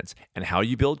confidence. And how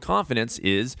you build confidence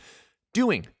is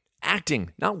doing,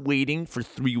 acting, not waiting for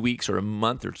 3 weeks or a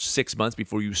month or 6 months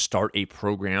before you start a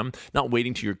program, not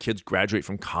waiting till your kids graduate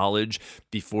from college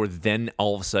before then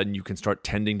all of a sudden you can start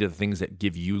tending to the things that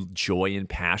give you joy and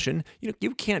passion.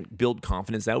 You can't build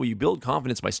confidence that way. You build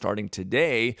confidence by starting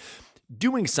today,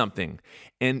 doing something.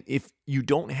 And if you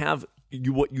don't have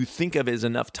what you think of as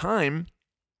enough time,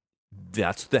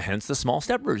 hence the small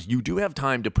steppers. You do have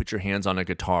time to put your hands on a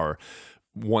guitar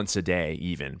once a day,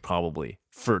 even probably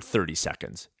for 30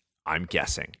 seconds. I'm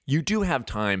guessing. You do have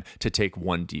time to take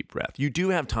one deep breath. You do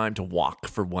have time to walk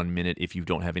for 1 minute if you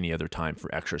don't have any other time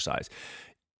for exercise.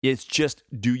 It's just,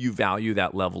 do you value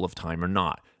that level of time or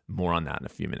not? More on that in a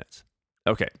few minutes.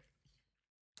 Okay.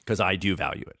 Because I do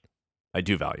value it. I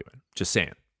do value it. Just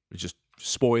saying. Just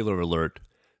spoiler alert.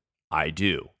 I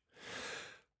do.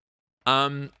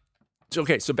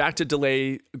 So back to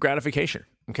delay gratification.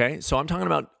 Okay. So I'm talking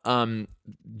about, do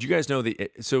you guys know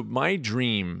so my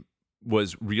dream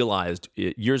was realized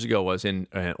years ago. Was in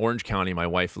Orange County. My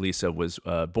wife, Lisa, was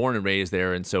born and raised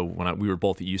there. And so when we were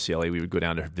both at UCLA, we would go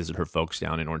down to visit her folks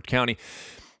down in Orange County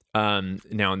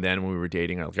now and then when we were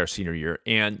dating, like our senior year.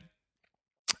 And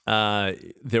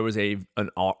there was an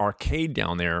arcade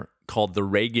down there called the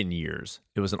Reagan Years.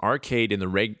 It was an arcade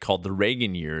called the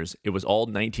Reagan Years. It was all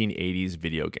 1980s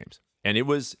video games, and it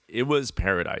was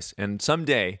paradise. And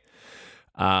someday,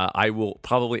 I will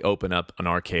probably open up an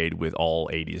arcade with all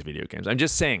 80s video games. I'm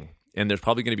just saying. And there's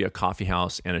probably going to be a coffee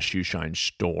house and a shoe shine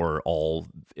store.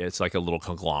 It's like a little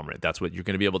conglomerate. That's what you're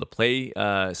going to be able to play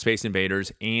Space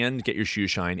Invaders and get your shoe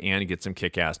shine and get some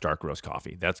kick-ass dark roast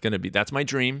coffee. That's my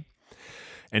dream.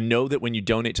 And know that when you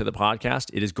donate to the podcast,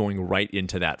 it is going right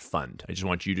into that fund. I just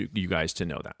want you guys to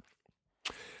know that.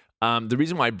 The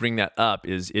reason why I bring that up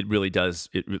is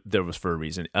there was for a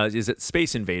reason. Is it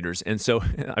Space Invaders? And so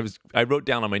I wrote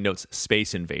down on my notes,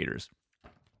 Space Invaders.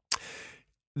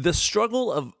 The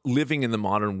struggle of living in the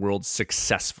modern world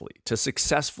to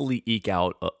successfully eke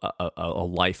out a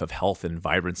life of health and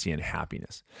vibrancy and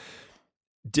happiness.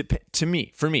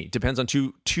 For me, depends on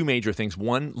two major things.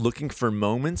 One, looking for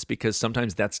moments, because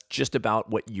sometimes that's just about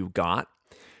what you got.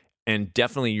 And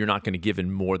definitely you're not going to give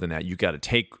in more than that. You got to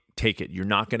take it. You're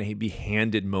not going to be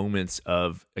handed moments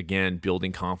of, again,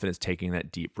 building confidence, taking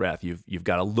that deep breath. You've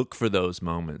got to look for those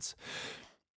moments.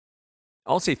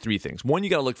 I'll say 3 things. 1,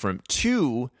 you got to look for them.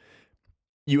 2,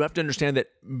 you have to understand that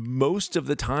most of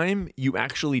the time you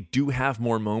actually do have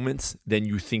more moments than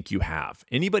you think you have.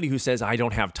 Anybody who says, I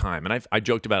don't have time, and I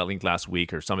joked about it, I think last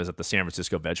week, or somebody's at the San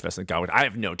Francisco Veg Fest, and the guy went, I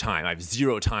have no time. I have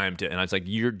 0 time to, and I was like,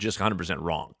 you're just 100%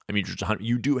 wrong. I mean,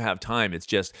 you do have time. It's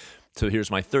just, so here's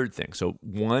my 3rd thing. So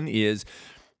 1 is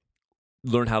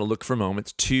learn how to look for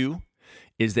moments. 2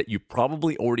 is that you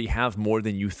probably already have more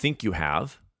than you think you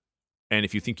have. And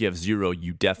if you think you have 0,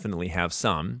 you definitely have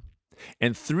some.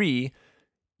 And 3,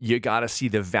 you got to see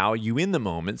the value in the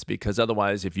moments, because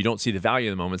otherwise, if you don't see the value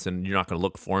in the moments, then you're not going to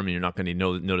look for them, and you're not going to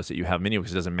notice that you have them anyway,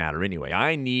 because it doesn't matter anyway.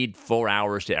 I need 4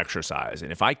 hours to exercise.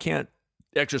 And if I can't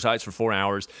exercise for 4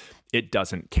 hours, it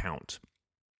doesn't count.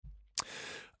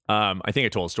 I think I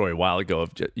told a story a while ago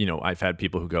of, I've had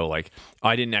people who go like,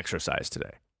 I didn't exercise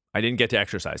today. I didn't get to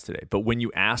exercise today. But when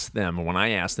you ask them, or when I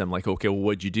ask them, like, okay, well,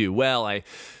 what'd you do? Well, I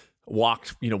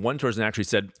walked, one person actually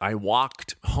said, I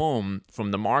walked home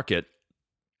from the market.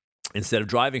 Instead of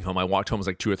driving home, I walked home, it was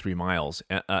like 2 or 3 miles.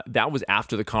 That was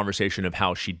after the conversation of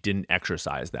how she didn't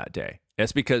exercise that day.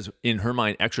 That's because in her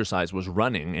mind, exercise was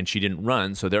running and she didn't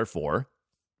run. So therefore,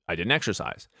 I didn't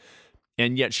exercise.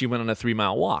 And yet she went on a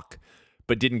 3-mile walk,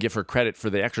 but didn't give her credit for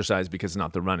the exercise because it's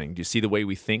not the running. Do you see the way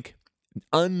we think?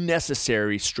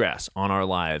 Unnecessary stress on our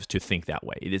lives to think that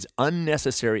way. It is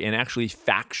unnecessary and actually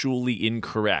factually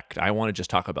incorrect. I want to just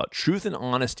talk about truth and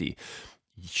honesty.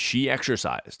 She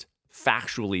exercised.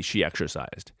 Factually, she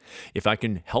exercised. If I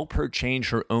can help her change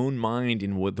her own mind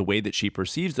in the way that she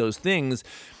perceives those things,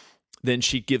 then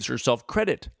she gives herself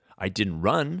credit. I didn't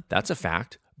run, that's a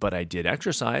fact, but I did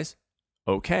exercise.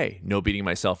 Okay, no beating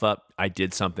myself up. I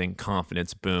did something,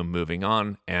 confidence, boom, moving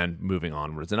on, and moving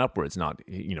onwards and upwards, not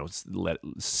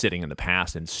sitting in the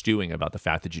past and stewing about the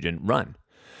fact that you didn't run.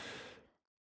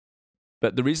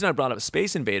 But the reason I brought up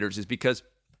Space Invaders is because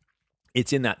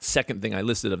it's in that second thing I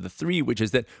listed of the 3, which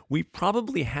is that we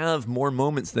probably have more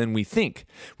moments than we think.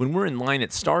 When we're in line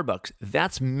at Starbucks,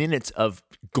 that's minutes of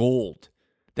gold.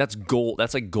 That's gold.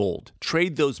 That's like gold.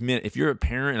 Trade those minutes. If you're a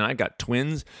parent and I've got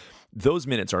twins, those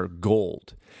minutes are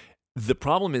gold. The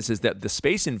problem is that the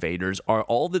Space Invaders are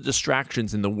all the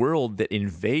distractions in the world that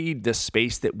invade the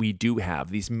space that we do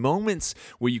have. These moments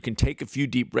where you can take a few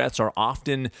deep breaths are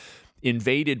often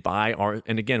invaded by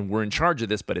and again, we're in charge of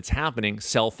this, but it's happening,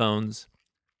 cell phones.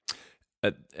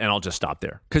 And I'll just stop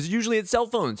there. Because usually it's cell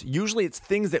phones. Usually it's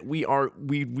things that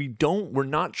we're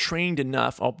not trained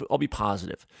enough. I'll be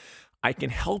positive. I can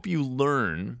help you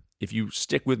learn if you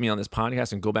stick with me on this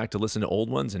podcast and go back to listen to old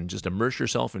ones and just immerse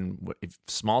yourself in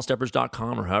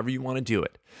smallsteppers.com or however you want to do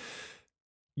it.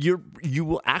 You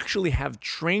will actually have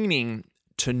training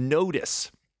to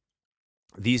notice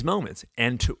these moments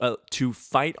and to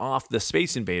fight off the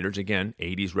Space Invaders, again,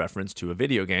 80s reference to a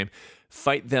video game,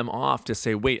 fight them off to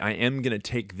say, wait, I am going to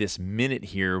take this minute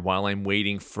here while I'm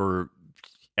waiting for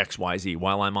XYZ,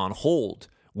 while I'm on hold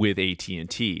with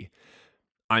AT&T.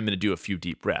 I'm going to do a few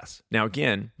deep breaths. Now,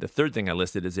 again, the third thing I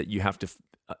listed is that you have to,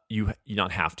 you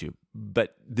not have to,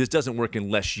 but this doesn't work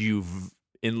unless you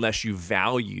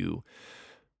value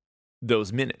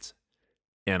those minutes.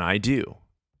 And I do.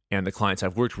 And the clients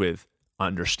I've worked with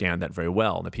understand that very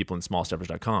well. And the people in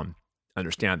smallsteppers.com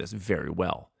understand this very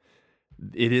well.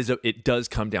 It does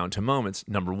come down to moments.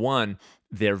 Number one,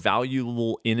 they're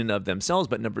valuable in and of themselves.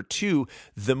 But number two,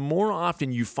 the more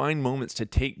often you find moments to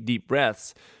take deep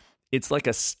breaths, it's like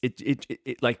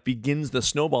it like begins the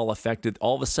snowball effect that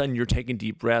all of a sudden you're taking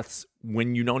deep breaths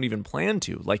when you don't even plan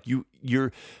to. Like you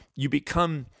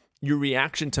become, your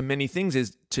reaction to many things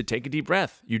is to take a deep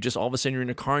breath. You just all of a sudden you're in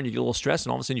a car and you get a little stressed,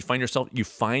 and all of a sudden you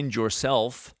find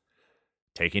yourself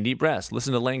taking deep breaths.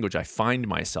 Listen to the language. I find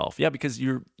myself. Yeah, because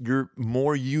you're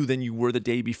more you than you were the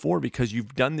day before, because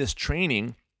you've done this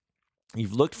training.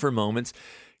 You've looked for moments,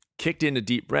 kicked in a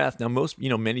deep breath. Now,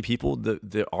 many people,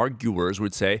 the arguers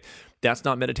would say, that's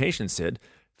not meditation, Sid.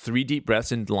 3 deep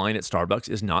breaths in line at Starbucks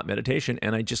is not meditation.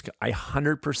 And I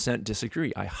 100%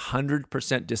 disagree. I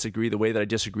 100% disagree the way that I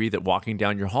disagree that walking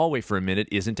down your hallway for a minute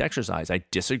isn't exercise. I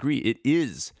disagree. It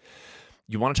is.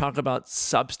 You want to talk about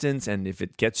substance and if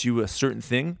it gets you a certain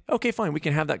thing, okay, fine, we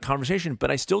can have that conversation,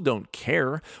 but I still don't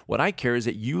care. What I care is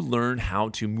that you learn how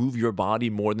to move your body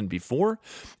more than before,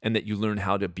 and that you learn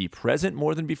how to be present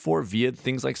more than before via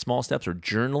things like small steps or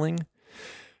journaling,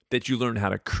 that you learn how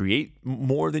to create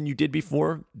more than you did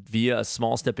before via a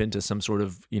small step into some sort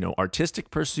of, artistic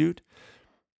pursuit.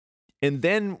 And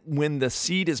then when the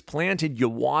seed is planted, you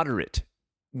water it.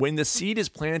 When the seed is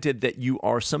planted that you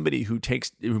are somebody who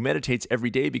meditates every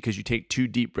day because you take 2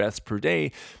 deep breaths per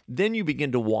day, then you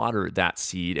begin to water that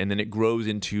seed, and then it grows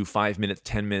into 5 minutes,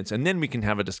 10 minutes, and then we can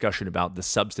have a discussion about the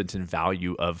substance and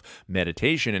value of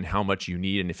meditation and how much you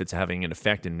need, and if it's having an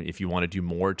effect, and if you want to do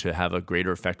more to have a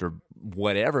greater effect or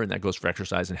whatever, and that goes for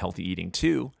exercise and healthy eating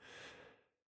too.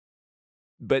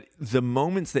 But the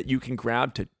moments that you can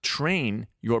grab to train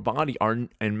your body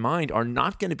and mind are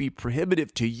not going to be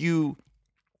prohibitive to you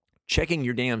checking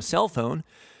your damn cell phone.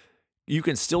 You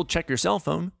can still check your cell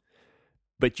phone,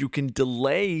 but you can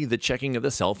delay the checking of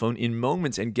the cell phone in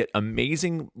moments and get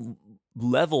amazing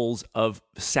levels of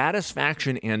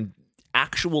satisfaction and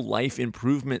actual life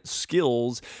improvement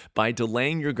skills by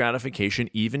delaying your gratification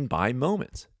even by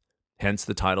moments. Hence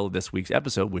the title of this week's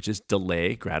episode, which is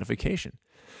Delay Gratification.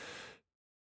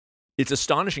 It's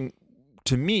astonishing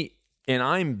to me, And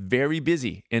I'm very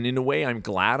busy. And in a way, I'm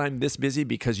glad I'm this busy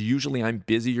because usually I'm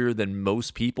busier than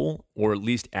most people, or at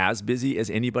least as busy as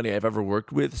anybody I've ever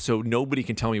worked with. So nobody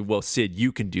can tell me, well, Sid,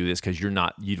 you can do this because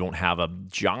you don't have a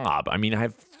job. I mean, I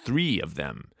have 3 of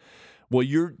them. Well,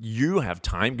 you have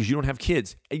time because you don't have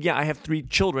kids. Yeah, I have 3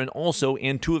 children also,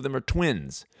 and 2 of them are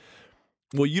twins.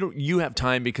 Well, you have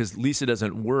time because Lisa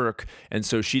doesn't work, and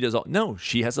so she does all. No,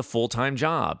 she has a full-time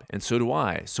job, and so do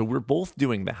I. So we're both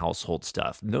doing the household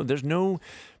stuff. No,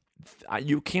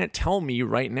 you can't tell me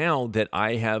right now that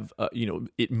I have,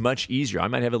 it much easier. I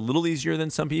might have a little easier than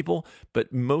some people,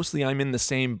 but mostly I'm in the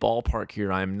same ballpark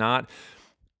here. I'm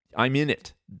in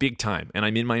it big time, and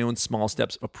I'm in my own small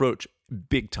steps approach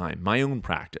big time, my own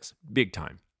practice big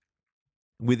time.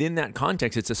 Within that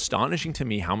context, it's astonishing to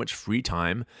me how much free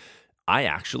time I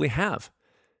actually have.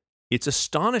 It's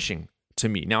astonishing to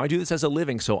me. Now, I do this as a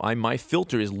living, so my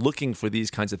filter is looking for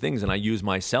these kinds of things, and I use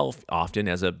myself often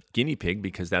as a guinea pig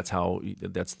because that's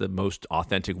the most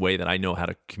authentic way that I know how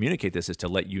to communicate this, is to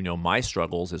let you know my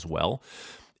struggles as well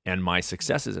and my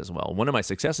successes as well. One of my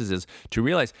successes is to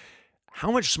realize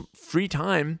how much free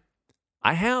time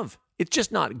I have. It's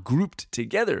just not grouped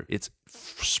together. It's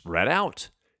spread out.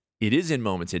 It is in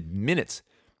moments, in minutes.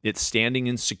 It's standing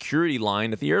in security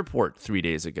line at the airport 3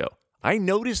 days ago. I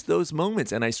notice those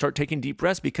moments and I start taking deep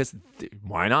breaths because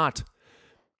why not?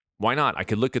 Why not? I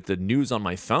could look at the news on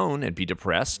my phone and be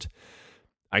depressed.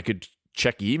 I could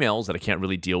check emails that I can't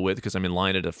really deal with because I'm in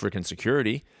line at a freaking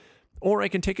security. Or I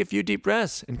can take a few deep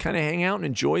breaths and kind of hang out and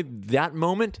enjoy that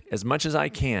moment as much as I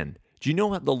can. Do you know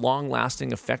what the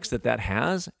long-lasting effects that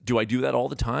has? Do I do that all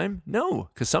the time? No,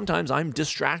 because sometimes I'm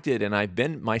distracted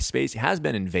and my space has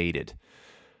been invaded.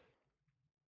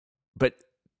 But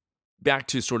back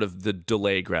to sort of the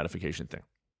delay gratification thing.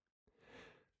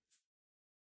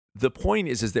 The point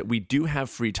is that we do have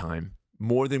free time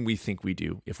more than we think we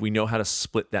do if we know how to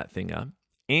split that thing up.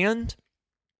 And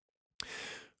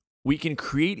we can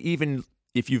create, even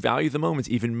if you value the moments,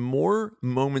 even more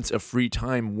moments of free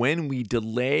time when we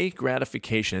delay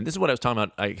gratification. And this is what I was talking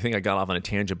about. I think I got off on a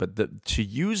tangent, but to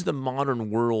use the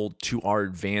modern world to our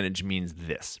advantage means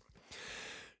this.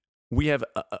 We have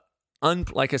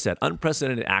like I said,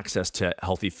 unprecedented access to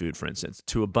healthy food, for instance,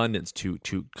 to abundance, to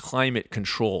climate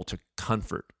control, to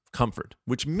comfort,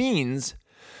 which means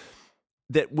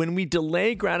that when we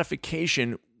delay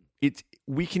gratification,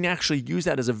 we can actually use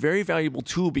that as a very valuable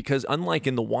tool, because unlike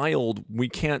in the wild, we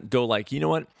can't go like, you know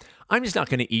what, I'm just not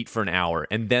going to eat for an hour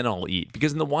and then I'll eat.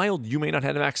 Because in the wild, you may not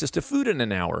have access to food in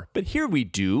an hour, but here we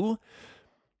do.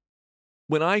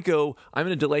 When I go, I'm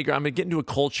going to delay, I'm going to get into a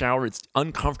cold shower. It's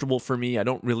uncomfortable for me.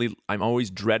 I'm always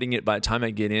dreading it by the time I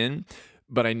get in,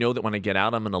 but I know that when I get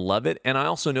out, I'm going to love it. And I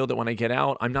also know that when I get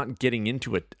out, I'm not getting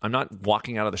into it. I'm not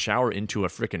walking out of the shower into a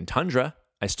freaking tundra.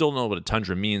 I still don't know what a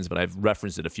tundra means, but I've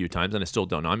referenced it a few times and I still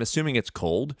don't know. I'm assuming it's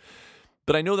cold,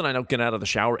 but I know that I don't get out of the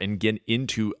shower and get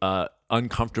into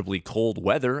uncomfortably cold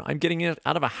weather. I'm getting it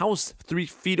out of a house 3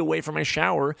 feet away from my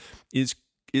shower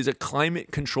is a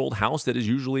climate-controlled house that is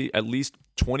usually at least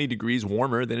 20 degrees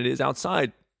warmer than it is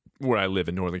outside where I live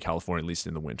in Northern California, at least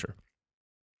in the winter.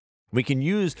 We can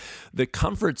use the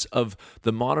comforts of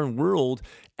the modern world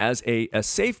as a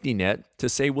safety net to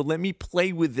say, well, let me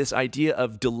play with this idea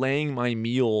of delaying my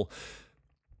meal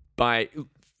by,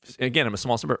 again, I'm a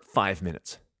small number, 5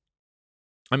 minutes.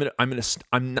 I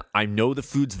know the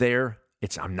food's there.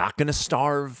 I'm not going to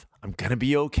starve. I'm going to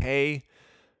be okay.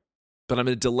 But I'm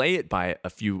going to delay it by a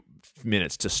few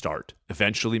minutes to start.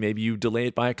 Eventually, maybe you delay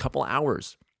it by a couple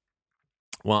hours.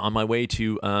 Well, on my way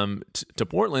to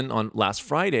Portland on last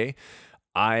Friday,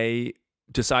 I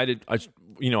decided, I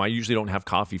usually don't have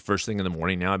coffee first thing in the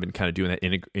morning. Now I've been kind of doing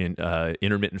that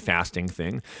intermittent fasting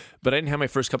thing. But I didn't have my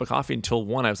first cup of coffee until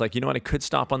 1. I was like, you know what, I could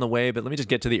stop on the way, but let me just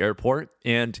get to the airport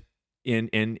and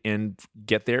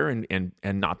get there and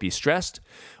not be stressed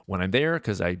when I'm there,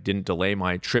 because I didn't delay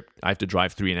my trip. I have to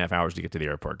drive 3.5 hours to get to the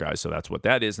airport, guys. So that's what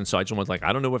that is. And so I just was like,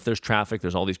 I don't know if there's traffic.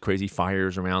 There's all these crazy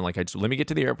fires around. Like, let me get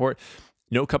to the airport.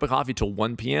 No cup of coffee till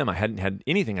 1 p.m. I hadn't had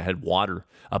anything. I had water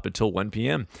up until 1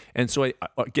 p.m. And so I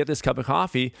get this cup of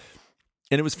coffee,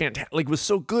 and it was fantastic. Like, it was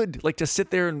so good, like, to sit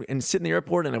there and sit in the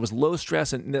airport, and I was low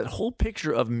stress. And that whole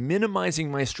picture of minimizing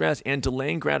my stress and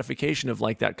delaying gratification of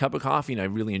like that cup of coffee, and I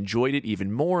really enjoyed it even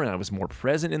more, and I was more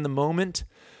present in the moment.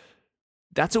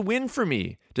 That's a win for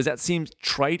me. Does that seem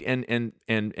trite and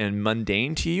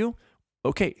mundane to you?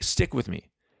 Okay, stick with me.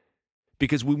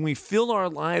 Because when we fill our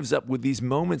lives up with these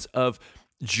moments of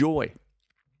joy,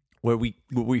 where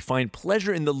we find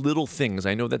pleasure in the little things.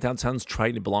 I know that sounds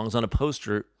trite. It belongs on a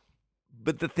poster.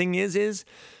 But the thing is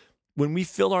When we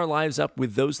fill our lives up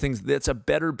with those things, that's a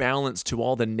better balance to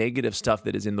all the negative stuff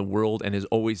that is in the world and is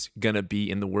always going to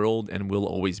be in the world and will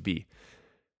always be.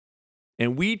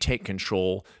 And we take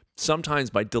control sometimes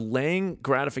by delaying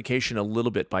gratification a little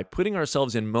bit, by putting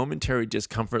ourselves in momentary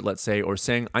discomfort, let's say, or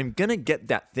saying, I'm going to get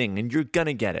that thing, and you're going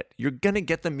to get it. You're going to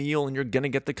get the meal, and you're going to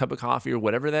get the cup of coffee or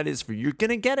whatever that is for you. You're going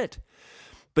to get it.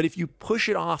 But if you push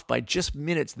it off by just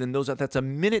minutes, then that's a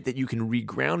minute that you can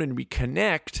reground and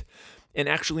reconnect and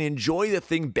actually enjoy the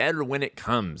thing better when it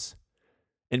comes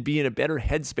and be in a better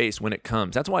headspace when it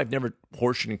comes. That's why I've never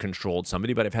portion controlled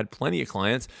somebody, but I've had plenty of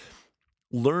clients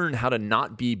learn how to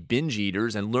not be binge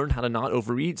eaters and learn how to not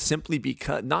overeat simply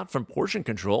because, not from portion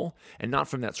control and not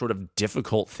from that sort of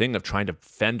difficult thing of trying to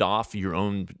fend off your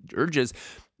own urges,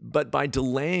 but by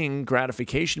delaying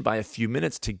gratification by a few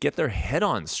minutes to get their head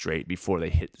on straight before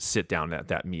they sit down at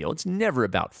that meal. It's never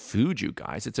about food, you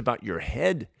guys. It's about your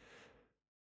head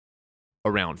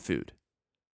around food.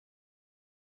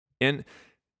 And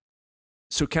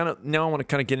so now I want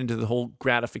to get into the whole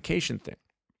gratification thing.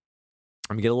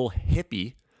 I'm going to get a little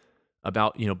hippie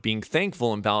about, being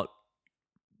thankful and about,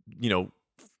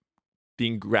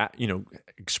 being,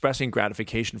 expressing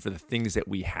gratification for the things that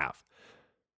we have.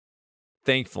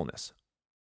 Thankfulness.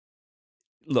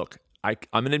 Look, I'm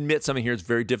going to admit something here that's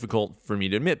very difficult for me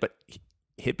to admit, but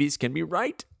hippies can be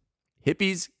right.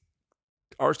 Hippies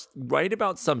are right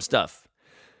about some stuff.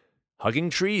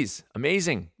 Hugging trees,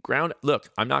 amazing. Look,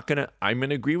 I'm going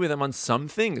to agree with them on some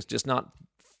things, just not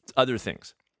other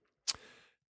things.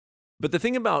 But the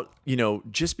thing about,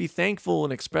 just be thankful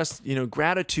and express,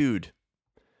 gratitude,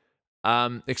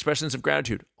 expressions of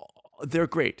gratitude, they're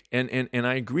great. And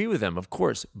I agree with them, of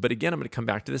course. But again, I'm going to come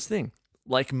back to this thing.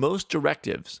 Like most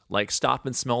directives, like stop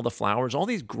and smell the flowers, all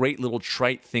these great little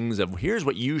trite things of here's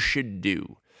what you should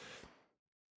do.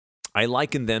 I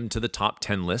liken them to the top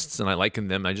 10 lists, and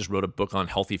I just wrote a book on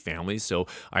healthy families, so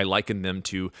I liken them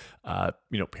to,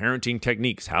 parenting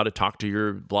techniques, how to talk to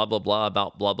your blah, blah, blah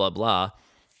about blah, blah, blah.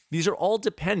 These are all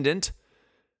dependent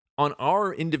on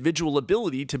our individual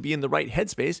ability to be in the right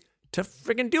headspace to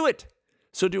friggin' do it.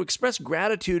 So to express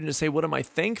gratitude and to say, what am I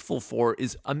thankful for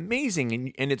is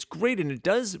amazing, and it's great, and it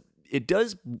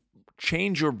does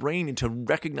change your brain into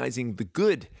recognizing the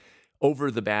good over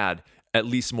the bad, at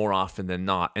least more often than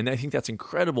not. And I think that's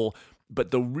incredible.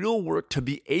 But the real work to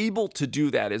be able to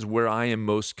do that is where I am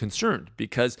most concerned,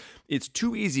 because it's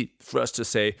too easy for us to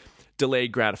say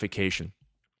delayed gratification.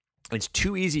 It's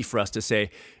too easy for us to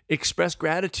say, express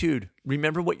gratitude.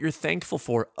 Remember what you're thankful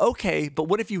for. Okay, but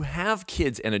what if you have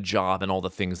kids and a job and all the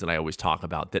things that I always talk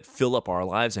about that fill up our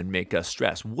lives and make us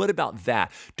stress? What about that?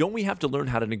 Don't we have to learn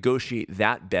how to negotiate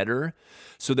that better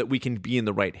so that we can be in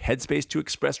the right headspace to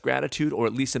express gratitude, or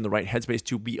at least in the right headspace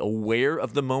to be aware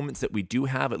of the moments that we do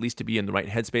have, at least to be in the right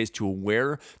headspace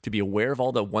to be aware of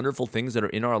all the wonderful things that are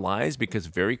in our lives? Because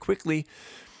very quickly,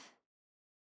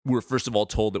 we're first of all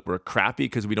told that we're crappy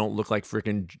because we don't look like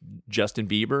freaking Justin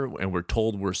Bieber, and we're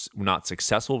told we're not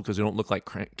successful because we don't look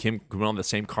like we don't have the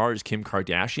same car as Kim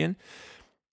Kardashian.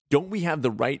 Don't we have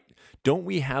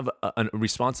a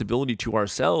responsibility to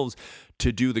ourselves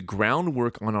to do the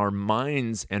groundwork on our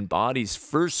minds and bodies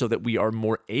first, so that we are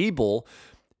more able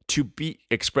to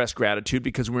express gratitude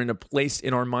because we're in a place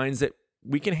in our minds that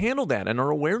we can handle that and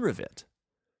are aware of it?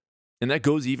 And that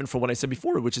goes even for what I said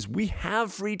before, which is we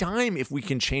have free time if we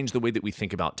can change the way that we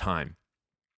think about time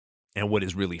and what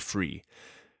is really free.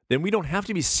 Then we don't have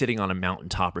to be sitting on a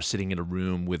mountaintop or sitting in a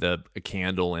room with a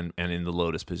candle and in the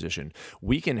lotus position.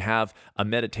 We can have a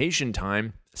meditation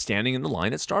time standing in the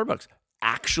line at Starbucks.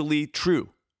 Actually true.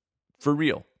 For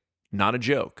real. Not a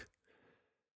joke.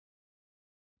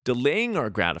 Delaying our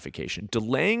gratification,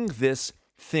 delaying this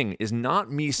thing is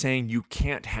not me saying you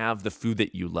can't have the food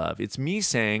that you love. It's me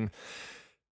saying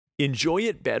enjoy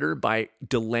it better by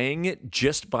delaying it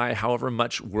just by however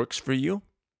much works for you,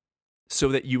 so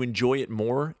that you enjoy it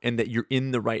more and that you're in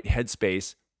the right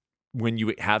headspace when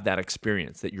you have that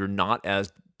experience, that you're not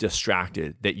as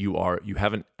distracted, that you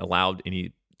haven't allowed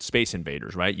any space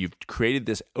invaders, right? You've created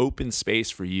this open space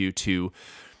for you to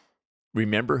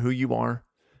remember who you are,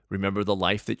 remember the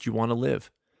life that you want to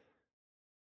live.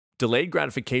 Delayed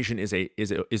gratification is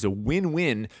a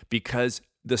win-win, because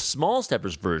the small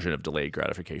steppers version of delayed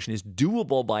gratification is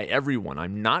doable by everyone.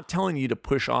 I'm not telling you to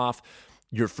push off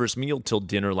your first meal till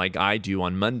dinner like I do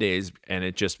on Mondays, and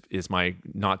it just is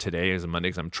not today as a Monday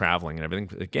because I'm traveling and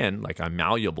everything. Again, like I'm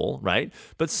malleable, right?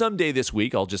 But someday this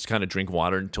week I'll just kind of drink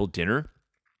water until dinner.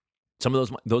 Some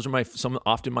of those are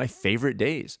often my favorite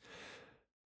days.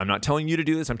 I'm not telling you to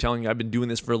do this. I'm telling you I've been doing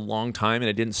this for a long time, and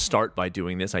I didn't start by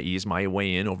doing this. I eased my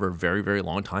way in over a very, very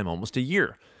long time, almost a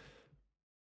year.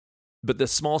 But the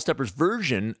small steppers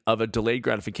version of a delayed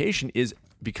gratification is,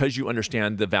 because you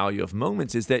understand the value of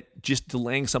moments, is that just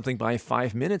delaying something by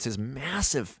 5 minutes is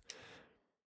massive.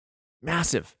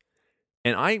 Massive.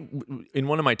 And in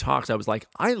one of my talks, I was like,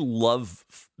 I love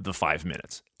the 5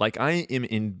 minutes. Like I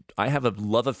have a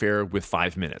love affair with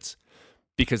 5 minutes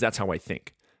because that's how I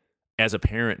think. As a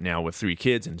parent now with 3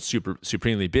 kids and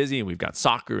supremely busy, and we've got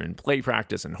soccer and play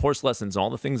practice and horse lessons,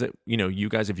 all the things that, you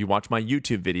guys, if you watch my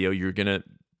YouTube video,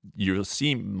 you'll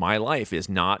see my life is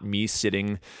not me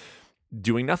sitting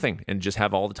doing nothing and just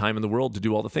have all the time in the world to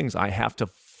do all the things. I have to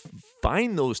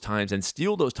find those times and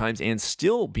steal those times and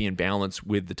still be in balance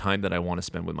with the time that I want to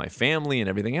spend with my family and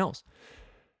everything else.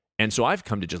 And so I've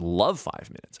come to just love 5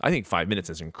 minutes. I think 5 minutes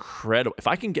is incredible. If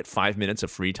I can get 5 minutes of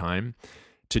free time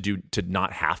to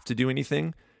not have to do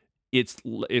anything, it's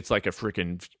like a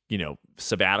freaking,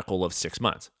 sabbatical of 6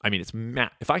 months. I mean,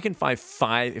 if I can find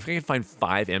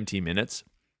 5 empty minutes,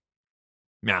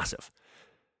 massive.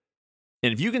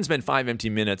 And if you can spend 5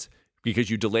 empty minutes because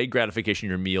you delayed gratification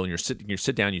in your meal and you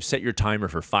sit down, you set your timer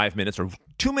for 5 minutes or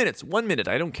 2 minutes, 1 minute,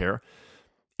 I don't care,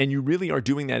 and you really are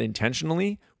doing that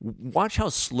intentionally, watch how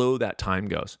slow that time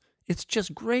goes. It's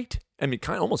just great. I mean,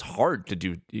 kind of almost hard to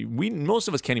do. Most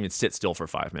of us can't even sit still for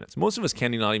 5 minutes. Most of us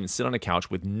can't even sit on a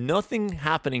couch with nothing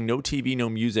happening, no TV, no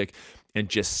music, and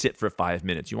just sit for 5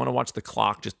 minutes. You want to watch the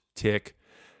clock just tick,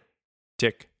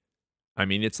 tick. I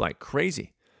mean, it's like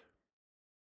crazy.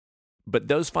 But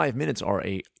those 5 minutes are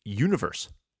a universe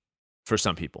for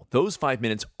some people. Those 5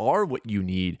 minutes are what you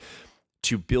need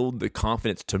to build the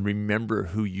confidence to remember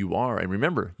who you are. And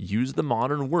remember, use the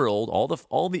modern world, all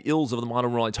the ills of the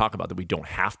modern world I talk about, that we don't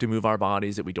have to move our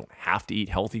bodies, that we don't have to eat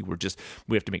healthy.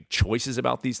 We have to make choices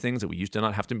about these things that we used to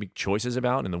not have to make choices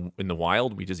about. In the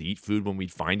wild, we just eat food when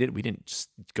we'd find it. We didn't just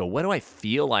go, what do I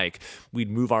feel like? We'd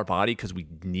move our body because we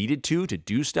needed to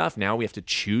do stuff. Now we have to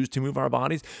choose to move our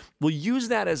bodies. We'll use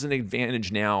that as an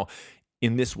advantage now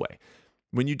in this way.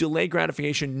 When you delay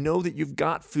gratification, know that you've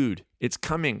got food. It's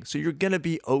coming. So you're going to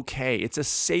be okay. It's a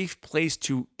safe place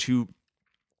to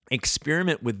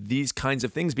experiment with these kinds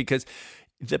of things because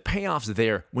the payoff's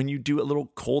there. When you do a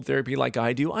little cold therapy like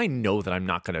I do, I know that I'm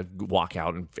not going to walk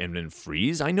out and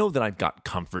freeze. I know that I've got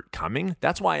comfort coming.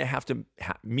 That's why I have to,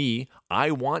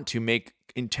 I want to make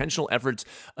intentional efforts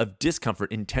of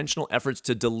discomfort, intentional efforts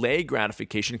to delay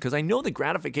gratification because I know the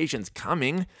gratification's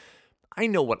coming. I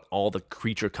know what all the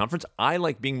creature comforts. I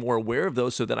like being more aware of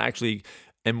those so that I actually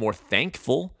am more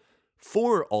thankful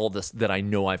for all this, that I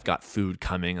know I've got food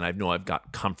coming and I know I've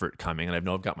got comfort coming and I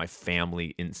know I've got my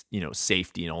family in,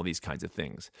 safety and all these kinds of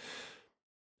things.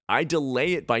 I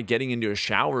delay it by getting into a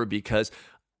shower because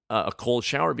a cold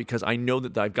shower because I know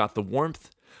that I've got the warmth.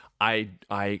 I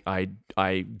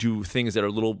do things that are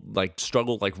a little like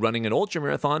struggle, like running an ultra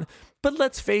marathon. But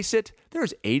let's face it,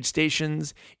 there's aid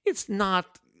stations. It's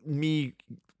not me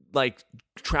like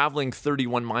traveling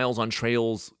 31 miles on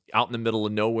trails out in the middle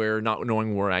of nowhere, not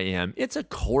knowing where I am. It's a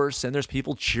course and there's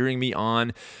people cheering me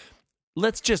on.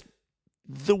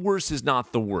 The worst is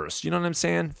not the worst. You know what I'm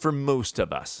saying? For most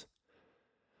of us.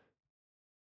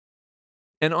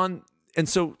 And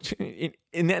so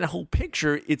in that whole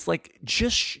picture, it's like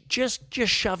just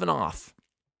shoving off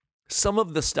some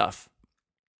of the stuff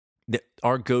that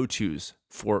are go-tos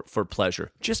for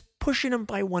pleasure, just pushing them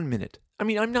by 1 minute. I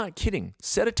mean, I'm not kidding.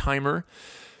 Set a timer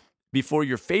before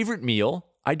your favorite meal.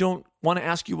 I don't want to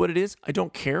ask you what it is. I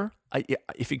don't care.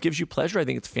 If it gives you pleasure, I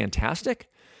think it's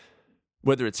fantastic.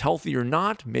 Whether it's healthy or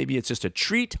not, maybe it's just a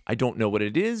treat. I don't know what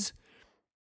it is.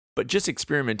 But just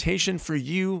experimentation for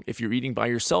you, if you're eating by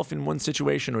yourself in one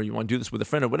situation or you want to do this with a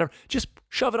friend or whatever, just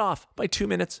shove it off by 2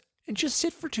 minutes and just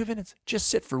sit for 2 minutes. Just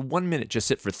sit for 1 minute. Just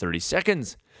sit for 30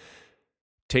 seconds.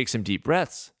 Take some deep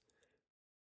breaths.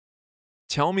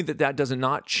 Tell me that does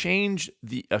not change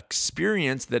the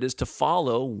experience that is to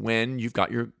follow when you've got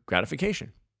your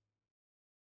gratification.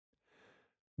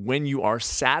 When you are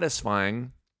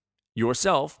satisfying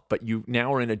yourself, but you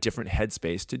now are in a different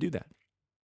headspace to do that.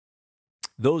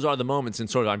 Those are the moments, and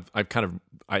sort of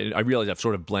I realize I've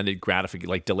sort of blended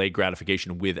delayed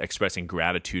gratification with expressing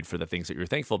gratitude for the things that you're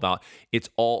thankful about. It's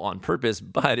all on purpose,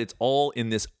 but it's all in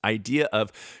this idea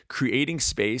of creating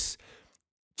space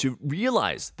to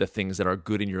realize the things that are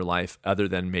good in your life other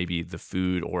than maybe the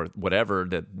food or whatever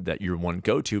that your one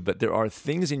go-to. But there are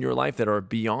things in your life that are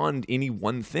beyond any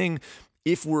one thing.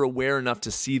 If we're aware enough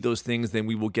to see those things, then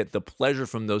we will get the pleasure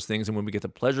from those things. And when we get the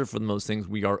pleasure from those things,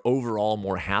 we are overall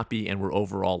more happy and we're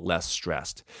overall less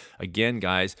stressed. Again,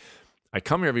 guys, I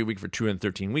come here every week for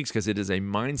 213 weeks because it is a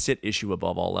mindset issue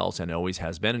above all else and always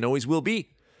has been and always will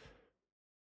be.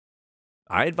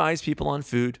 I advise people on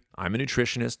food. I'm a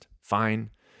nutritionist. Fine.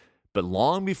 But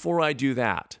long before I do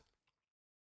that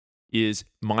is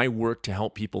my work to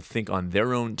help people think on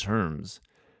their own terms.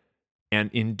 And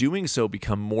in doing so,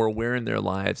 become more aware in their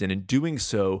lives. And in doing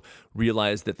so,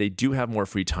 realize that they do have more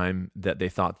free time that they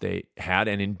thought they had.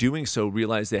 And in doing so,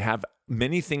 realize they have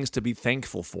many things to be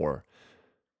thankful for.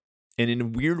 And in a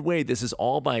weird way, this is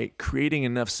all by creating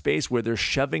enough space where they're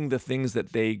shoving the things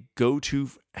that they go to,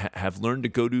 have learned to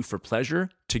go to for pleasure,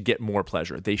 to get more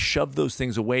pleasure. They shove those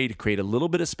things away to create a little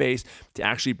bit of space to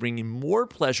actually bring in more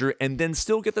pleasure and then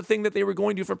still get the thing that they were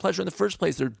going to for pleasure in the first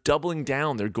place. They're doubling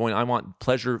down. They're going, I want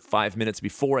pleasure 5 minutes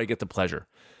before I get the pleasure.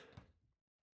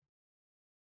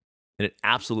 And it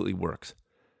absolutely works.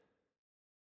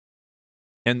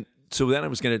 And so then I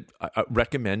was going to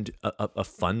recommend a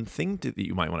fun thing that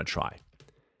you might want to try.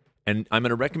 And I'm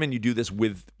going to recommend you do this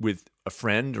with a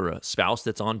friend or a spouse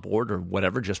that's on board or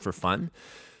whatever, just for fun.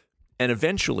 And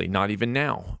eventually, not even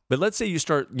now, but let's say you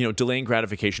start, delaying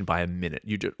gratification by a minute,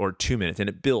 or 2 minutes, and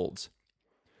it builds.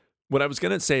 What I was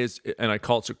going to say is, and I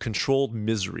call it controlled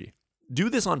misery. Do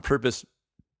this on purpose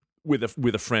with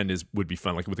a friend would be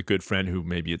fun, like with a good friend who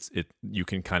maybe you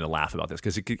can kind of laugh about this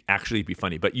because it could actually be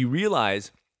funny. But you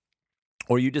realize,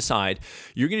 or you decide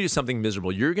you're going to do something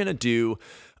miserable. You're going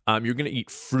to eat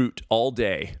fruit all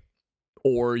day,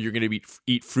 or you're going to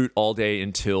eat fruit all day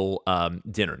until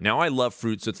dinner. Now, I love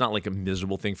fruit, so it's not like a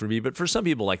miserable thing for me, but for some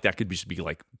people, like that could be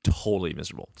like totally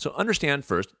miserable. So understand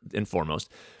first and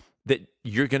foremost that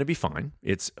you're going to be fine.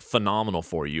 It's phenomenal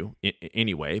for you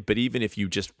anyway, but even if you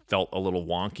just felt a little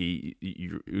wonky,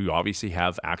 you obviously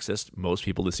have access, most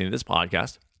people listening to this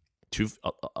podcast, to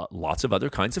lots of other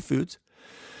kinds of foods.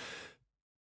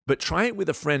 But try it with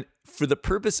a friend for the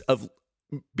purpose of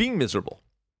being miserable,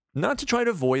 not to try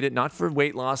to avoid it, not for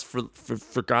weight loss,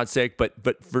 for God's sake, but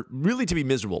for really to be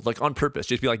miserable, like on purpose.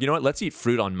 Just be like, you know what? Let's eat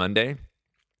fruit on Monday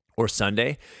or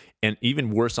Sunday, and even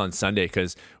worse on Sunday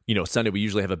because Sunday we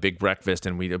usually have a big breakfast,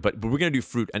 but we're going to do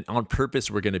fruit, and on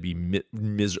purpose we're going to be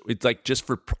miserable. It's like just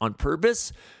on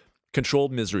purpose,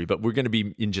 controlled misery, but we're going to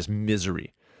be in just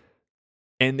misery.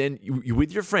 And then you,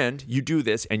 with your friend, you do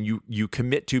this and you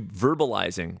commit to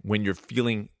verbalizing when you're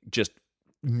feeling just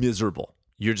miserable.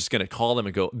 You're just going to call them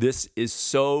and go, this is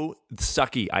so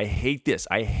sucky. I hate this.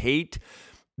 I hate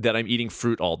that I'm eating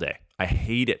fruit all day. I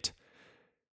hate it.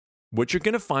 What you're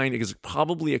going to find is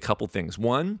probably a couple things.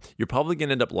 One, you're probably going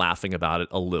to end up laughing about it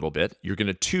a little bit. You're going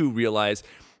to, two, realize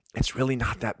it's really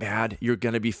not that bad. You're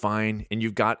going to be fine. And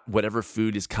you've got whatever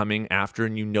food is coming after,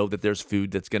 and you know that there's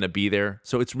food that's going to be there.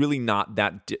 So it's really not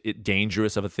that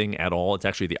dangerous of a thing at all. It's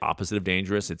actually the opposite of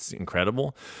dangerous. It's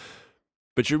incredible.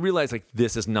 But you realize like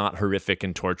this is not horrific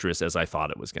and torturous as I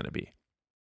thought it was going to be.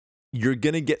 You're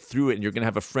going to get through it, and you're going to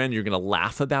have a friend. You're going to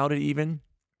laugh about it even.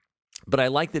 But I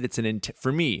like that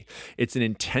for me, it's an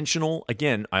intentional,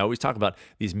 again, I always talk about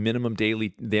these minimum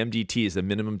daily, the MDTs, the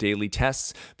minimum daily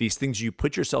tests, these things you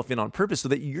put yourself in on purpose so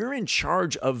that you're in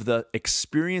charge of the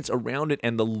experience around it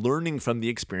and the learning from the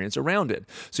experience around it.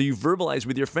 So you verbalize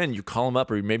with your friend, you call them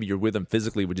up, or maybe you're with them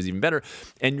physically, which is even better.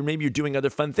 And maybe you're doing other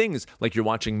fun things, like you're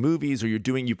watching movies, or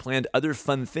you planned other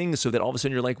fun things so that all of a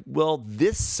sudden you're like, well,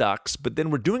 this sucks, but then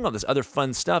we're doing all this other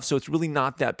fun stuff. So it's really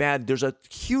not that bad. There's a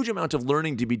huge amount of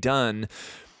learning to be done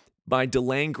by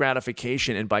delaying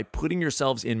gratification and by putting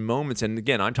yourselves in moments. And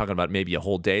again, I'm talking about maybe a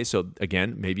whole day. So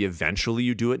again, maybe eventually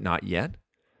you do it, not yet.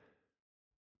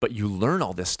 But you learn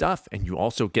all this stuff and you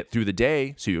also get through the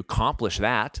day. So you accomplish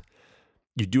that.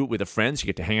 You do it with a friend. So you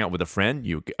get to hang out with a friend.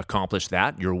 You accomplish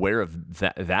that. You're aware of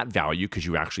that value because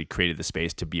you actually created the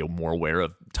space to be more aware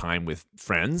of time with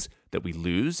friends that we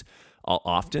lose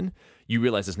often. You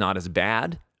realize it's not as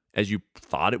bad as you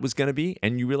thought it was going to be,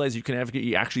 and you realize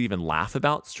you actually even laugh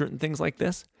about certain things like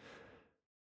this.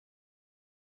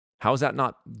 How is that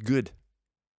not good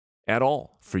at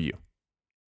all for you?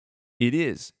 It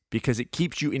is, because it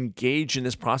keeps you engaged in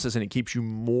this process, and it keeps you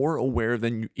more aware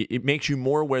it makes you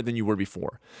more aware than you were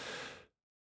before.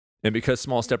 And because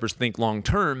small steppers think long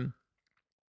term,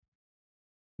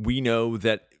 we know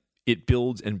that it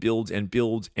builds and builds and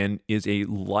builds and is a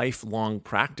lifelong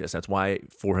practice. That's why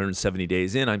 470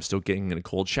 days in, I'm still getting in a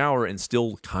cold shower and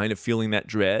still kind of feeling that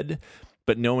dread,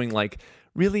 but knowing like,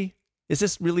 really, is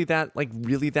this really that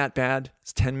bad?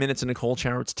 It's 10 minutes in a cold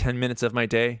shower. It's 10 minutes of my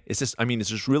day. It's just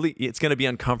going to be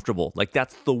uncomfortable. Like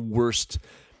that's the worst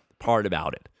part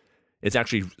about it. It's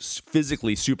actually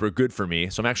physically super good for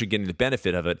me. So I'm actually getting the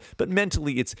benefit of it, but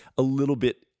mentally it's a little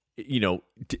bit,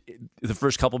 the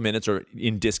first couple minutes are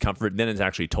in discomfort, then it's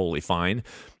actually totally fine.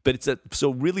 But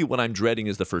so really what I'm dreading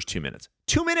is the first 2 minutes.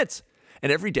 2 minutes!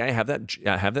 And every day I have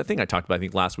that thing I talked about, I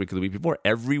think last week or the week before.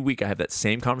 Every week I have that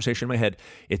same conversation in my head.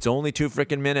 It's only 2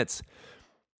 freaking minutes.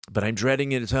 But I'm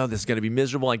dreading it. Oh, this is going to be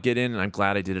miserable. I get in and I'm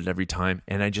glad I did it every time.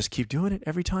 And I just keep doing it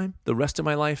every time. The rest of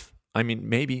my life, I mean,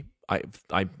 maybe. I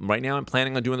right now I'm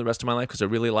planning on doing the rest of my life because I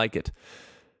really like it.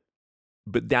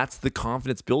 But that's the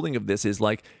confidence building of this, is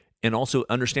like, and also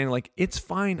understanding like, it's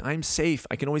fine. I'm safe.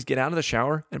 I can always get out of the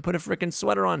shower and put a freaking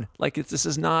sweater on. Like this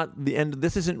is not the end.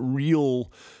 This isn't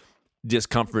real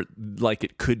discomfort like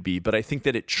it could be. But I think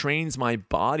that it trains my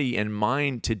body and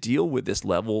mind to deal with this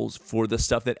levels for the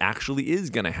stuff that actually is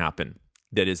going to happen,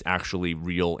 that is actually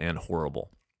real and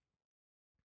horrible.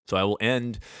 So I will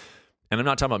end, and I'm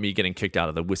not talking about me getting kicked out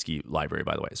of the whiskey library,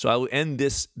 by the way. So I will end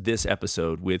this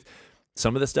episode with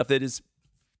some of the stuff that has,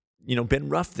 been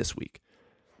rough this week.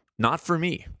 Not for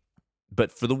me,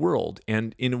 but for the world,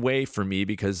 and in a way for me,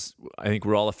 because I think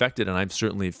we're all affected, and I've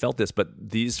certainly felt this. But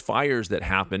these fires that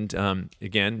happened,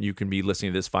 again, you can be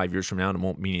listening to this 5 years from now and it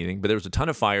won't mean anything, but there was a ton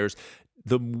of fires.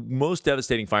 The most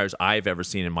devastating fires I've ever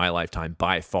seen in my lifetime,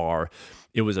 by far.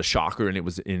 It was a shocker, and it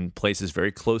was in places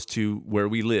very close to where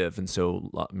we live. And so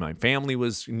my family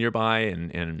was nearby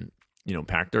and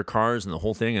packed their cars and the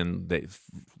whole thing. And they,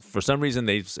 for some reason,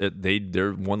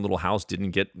 their one little house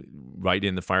didn't get right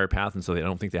in the fire path. And so I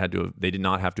don't think they did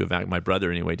not have to evacuate. My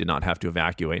brother anyway did not have to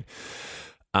evacuate.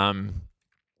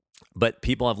 But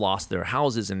people have lost their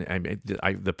houses, and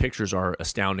the pictures are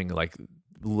astounding, like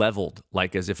leveled,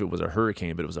 like as if it was a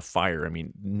hurricane, but it was a fire. I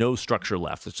mean, no structure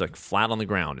left. It's like flat on the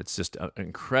ground. It's just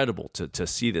incredible to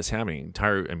see this happening.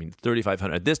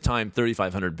 3,500, at this time,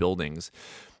 3,500 buildings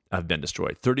have been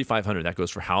destroyed. 3,500, that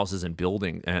goes for houses and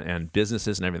building and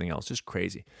businesses and everything else. Just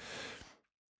crazy.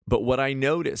 But what I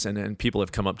notice, and people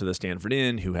have come up to the Stanford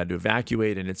Inn who had to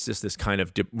evacuate, and it's just this kind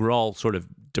of, we're all sort of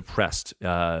depressed,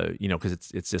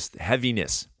 because it's just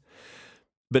heaviness.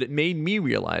 But it made me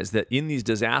realize that in these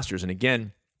disasters, and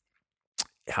again,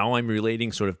 how I'm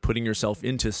relating, sort of putting yourself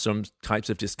into some types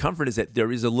of discomfort, is that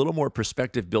there is a little more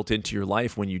perspective built into your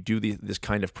life when you do this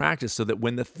kind of practice, so that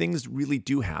when the things really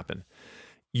do happen,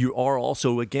 you are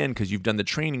also, again, because you've done the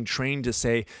training, trained to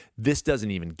say, this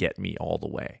doesn't even get me all the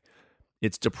way.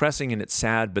 It's depressing and it's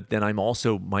sad, but then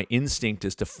my instinct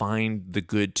is to find the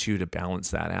good too, to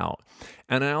balance that out.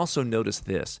 And I also noticed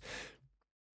this.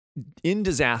 In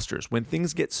disasters, when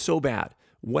things get so bad,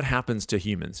 what happens to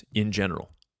humans in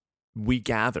general? We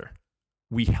gather.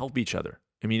 We help each other.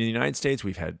 I mean, in the United States,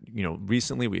 we've had,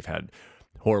 recently we've had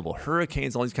horrible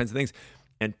hurricanes, all these kinds of things.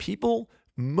 And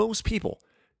most people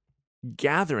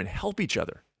gather and help each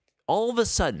other. All of a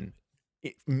sudden,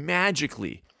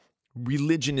 magically,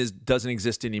 religion doesn't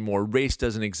exist anymore. Race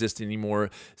doesn't exist anymore.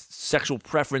 Sexual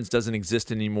preference doesn't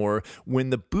exist anymore. When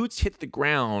the boots hit the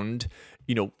ground,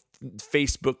 the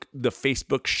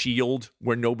Facebook shield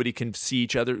where nobody can see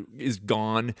each other is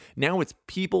gone. Now it's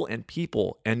people and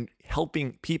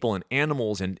helping people and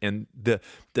animals and the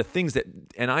things that,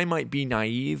 and I might be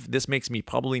naive. This makes me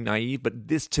probably naive, but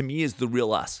this to me is the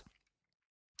real us.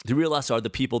 The real us are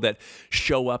the people that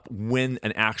show up when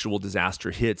an actual disaster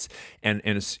hits and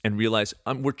realize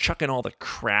we're chucking all the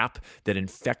crap that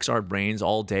infects our brains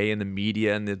all day in the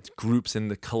media and the groups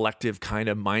and the collective kind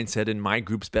of mindset, and my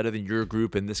group's better than your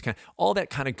group, and this all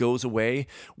that kind of goes away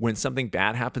when something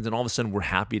bad happens, and all of a sudden we're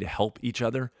happy to help each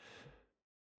other.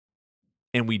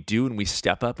 And we do, and we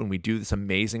step up and we do this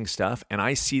amazing stuff. And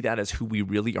I see that as who we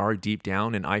really are deep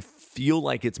down. And I feel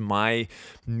like it's my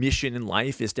mission in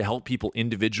life is to help people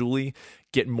individually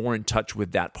get more in touch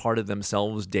with that part of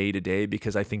themselves day to day,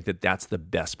 because I think that that's the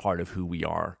best part of who we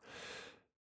are.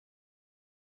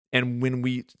 And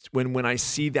when I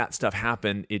see that stuff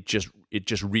happen, it just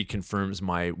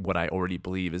reconfirms what I already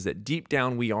believe, is that deep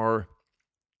down we are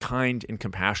kind and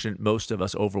compassionate, most of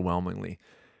us overwhelmingly.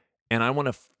 And I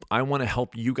want to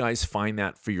help you guys find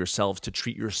that for yourselves, to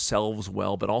treat yourselves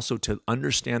well, but also to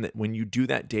understand that when you do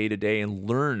that day to day and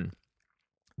learn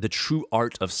the true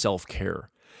art of self-care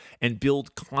and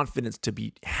build confidence to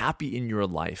be happy in your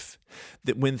life,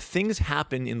 that when things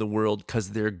happen in the world,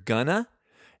 because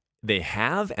they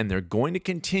have and they're going to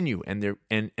continue,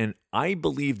 and I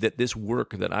believe that this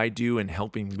work that I do and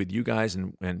helping with you guys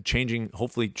and teaching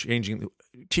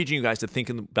you guys to think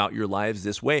about your lives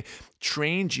this way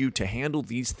trains you to handle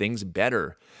these things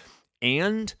better.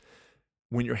 And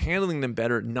when you're handling them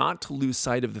better, not to lose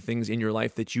sight of the things in your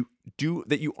life that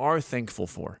you are thankful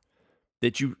for,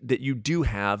 that you do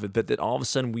have, but that all of a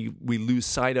sudden we lose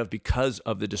sight of because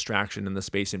of the distraction and the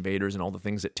space invaders and all the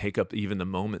things that take up even the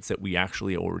moments that we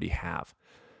actually already have.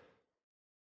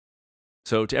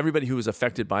 So to everybody who was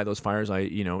affected by those fires,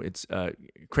 it's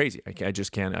crazy. I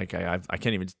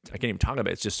can't even talk about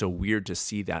it. It's just so weird to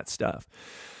see that stuff.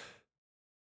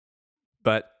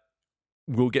 But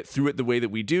we'll get through it the way that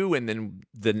we do, and then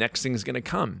the next thing is going to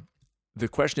come. the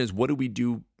question is, what do we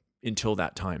do until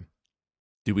that time?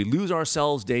 Do we lose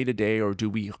ourselves day to day, or do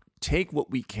we take what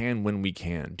we can when we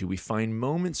can? Do we find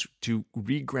moments to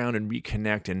reground and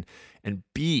reconnect and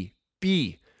be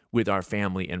with our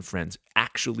family and friends,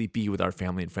 actually be with our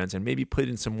family and friends, and maybe put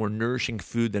in some more nourishing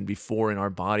food than before in our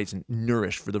bodies, and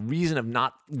nourish for the reason of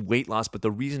not weight loss, but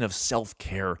the reason of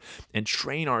self-care, and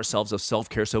train ourselves of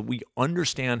self-care so we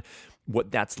understand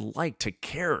what that's like to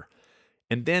care.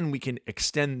 And then we can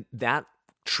extend that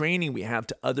training we have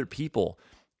to other people,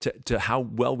 to how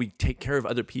well we take care of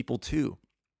other people too.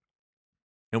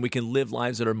 And we can live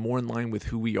lives that are more in line with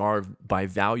who we are by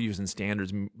values and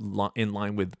standards, in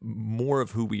line with more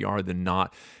of who we are than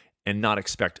not, and not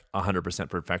expect 100%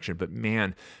 perfection, but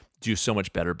man, do so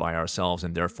much better by ourselves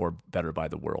and therefore better by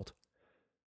the world.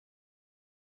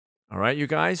 All right, you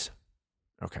guys?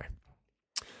 Okay.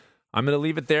 I'm going to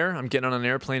leave it there. I'm getting on an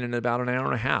airplane in about an hour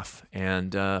and a half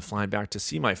and flying back to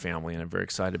see my family, and I'm very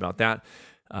excited about that.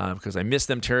 Because I miss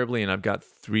them terribly, and I've got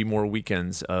 3 more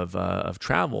weekends of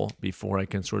travel before I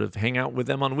can sort of hang out with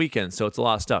them on weekends. So it's a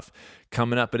lot of stuff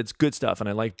coming up, but it's good stuff, and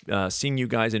I like seeing you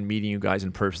guys and meeting you guys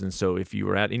in person. So if you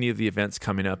are at any of the events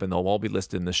coming up, and they'll all be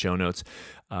listed in the show notes,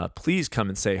 please come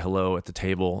and say hello at the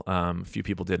table. A few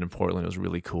people did in Portland. It was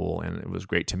really cool, and it was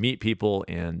great to meet people,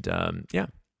 and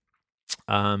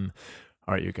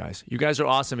all right, you guys. You guys are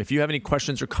awesome. If you have any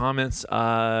questions or comments,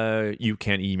 you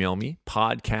can email me,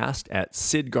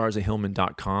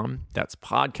 podcast@sidgarzahillman.com. That's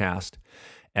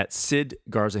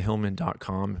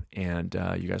podcast@sidgarzahillman.com. And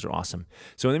you guys are awesome.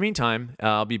 So in the meantime,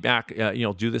 I'll be back,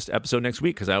 do this episode next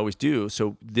week, because I always do.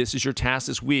 So this is your task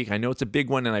this week. I know it's a big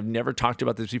one, and I've never talked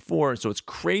about this before, so it's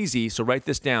crazy. So write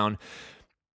this down.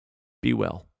 Be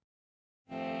well.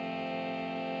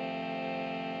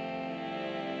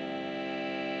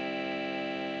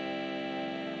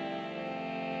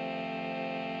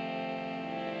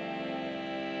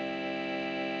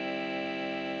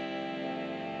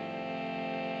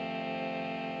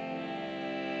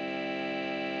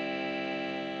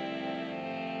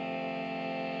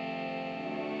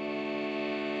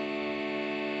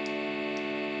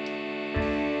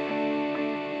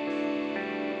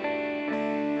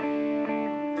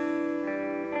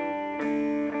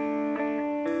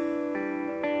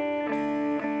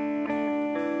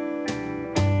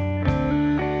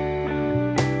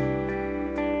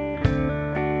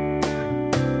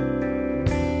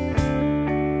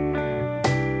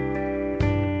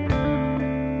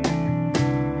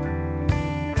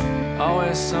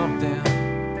 Always something,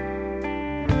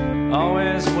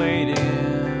 always waiting,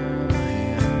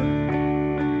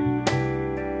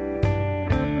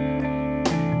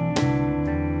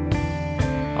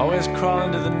 always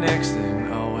crawling to the next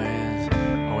thing, always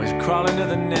crawling to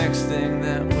the next thing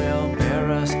that will bear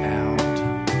us out.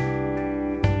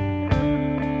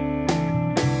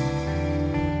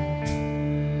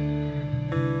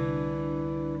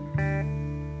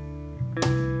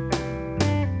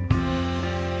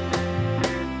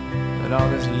 All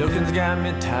this looking's got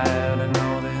me tired, and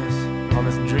all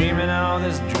this dreaming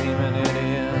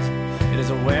it is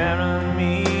wearing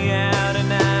me out,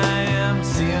 and I am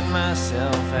seeing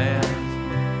myself as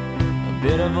a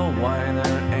bit of a whiner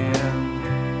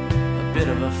and a bit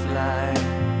of a fly.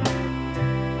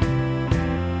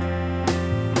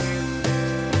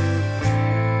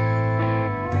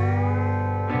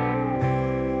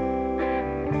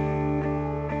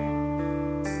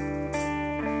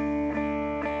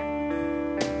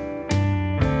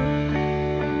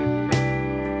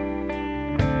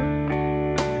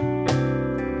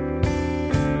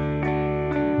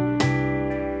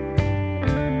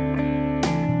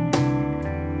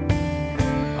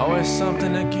 Always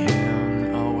something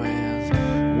again, always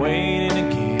waiting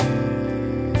again.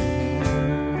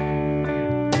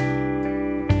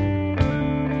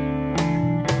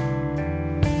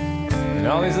 And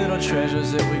all these little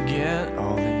treasures that we get,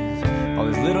 all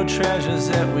these little treasures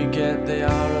that we get, they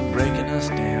are breaking us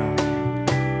down.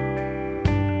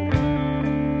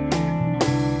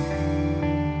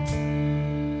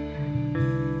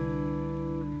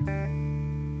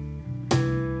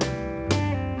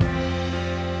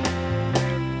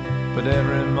 But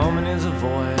every moment is a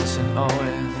voice, and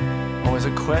always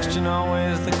a question,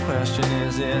 always the question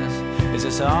is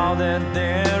this all that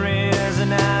there is?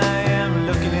 And I am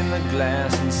looking in the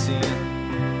glass and seeing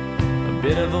a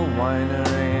bit of a whiner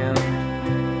and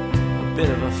a bit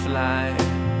of a fly.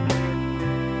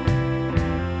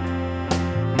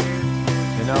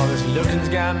 And all this looking's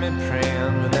got me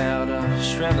praying without a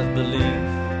shred of belief.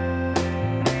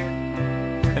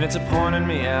 And it's pointing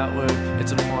me outward,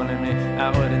 it's pointing me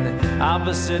outward in the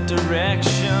opposite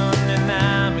direction. And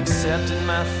I'm accepting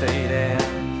my fate as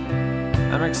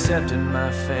I'm accepting my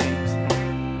fate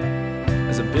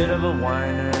as a bit of a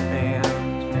whiner and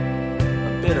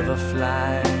a bit of a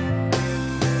fly.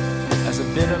 As a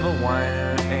bit of a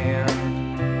whiner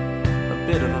and a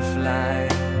bit of a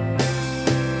fly.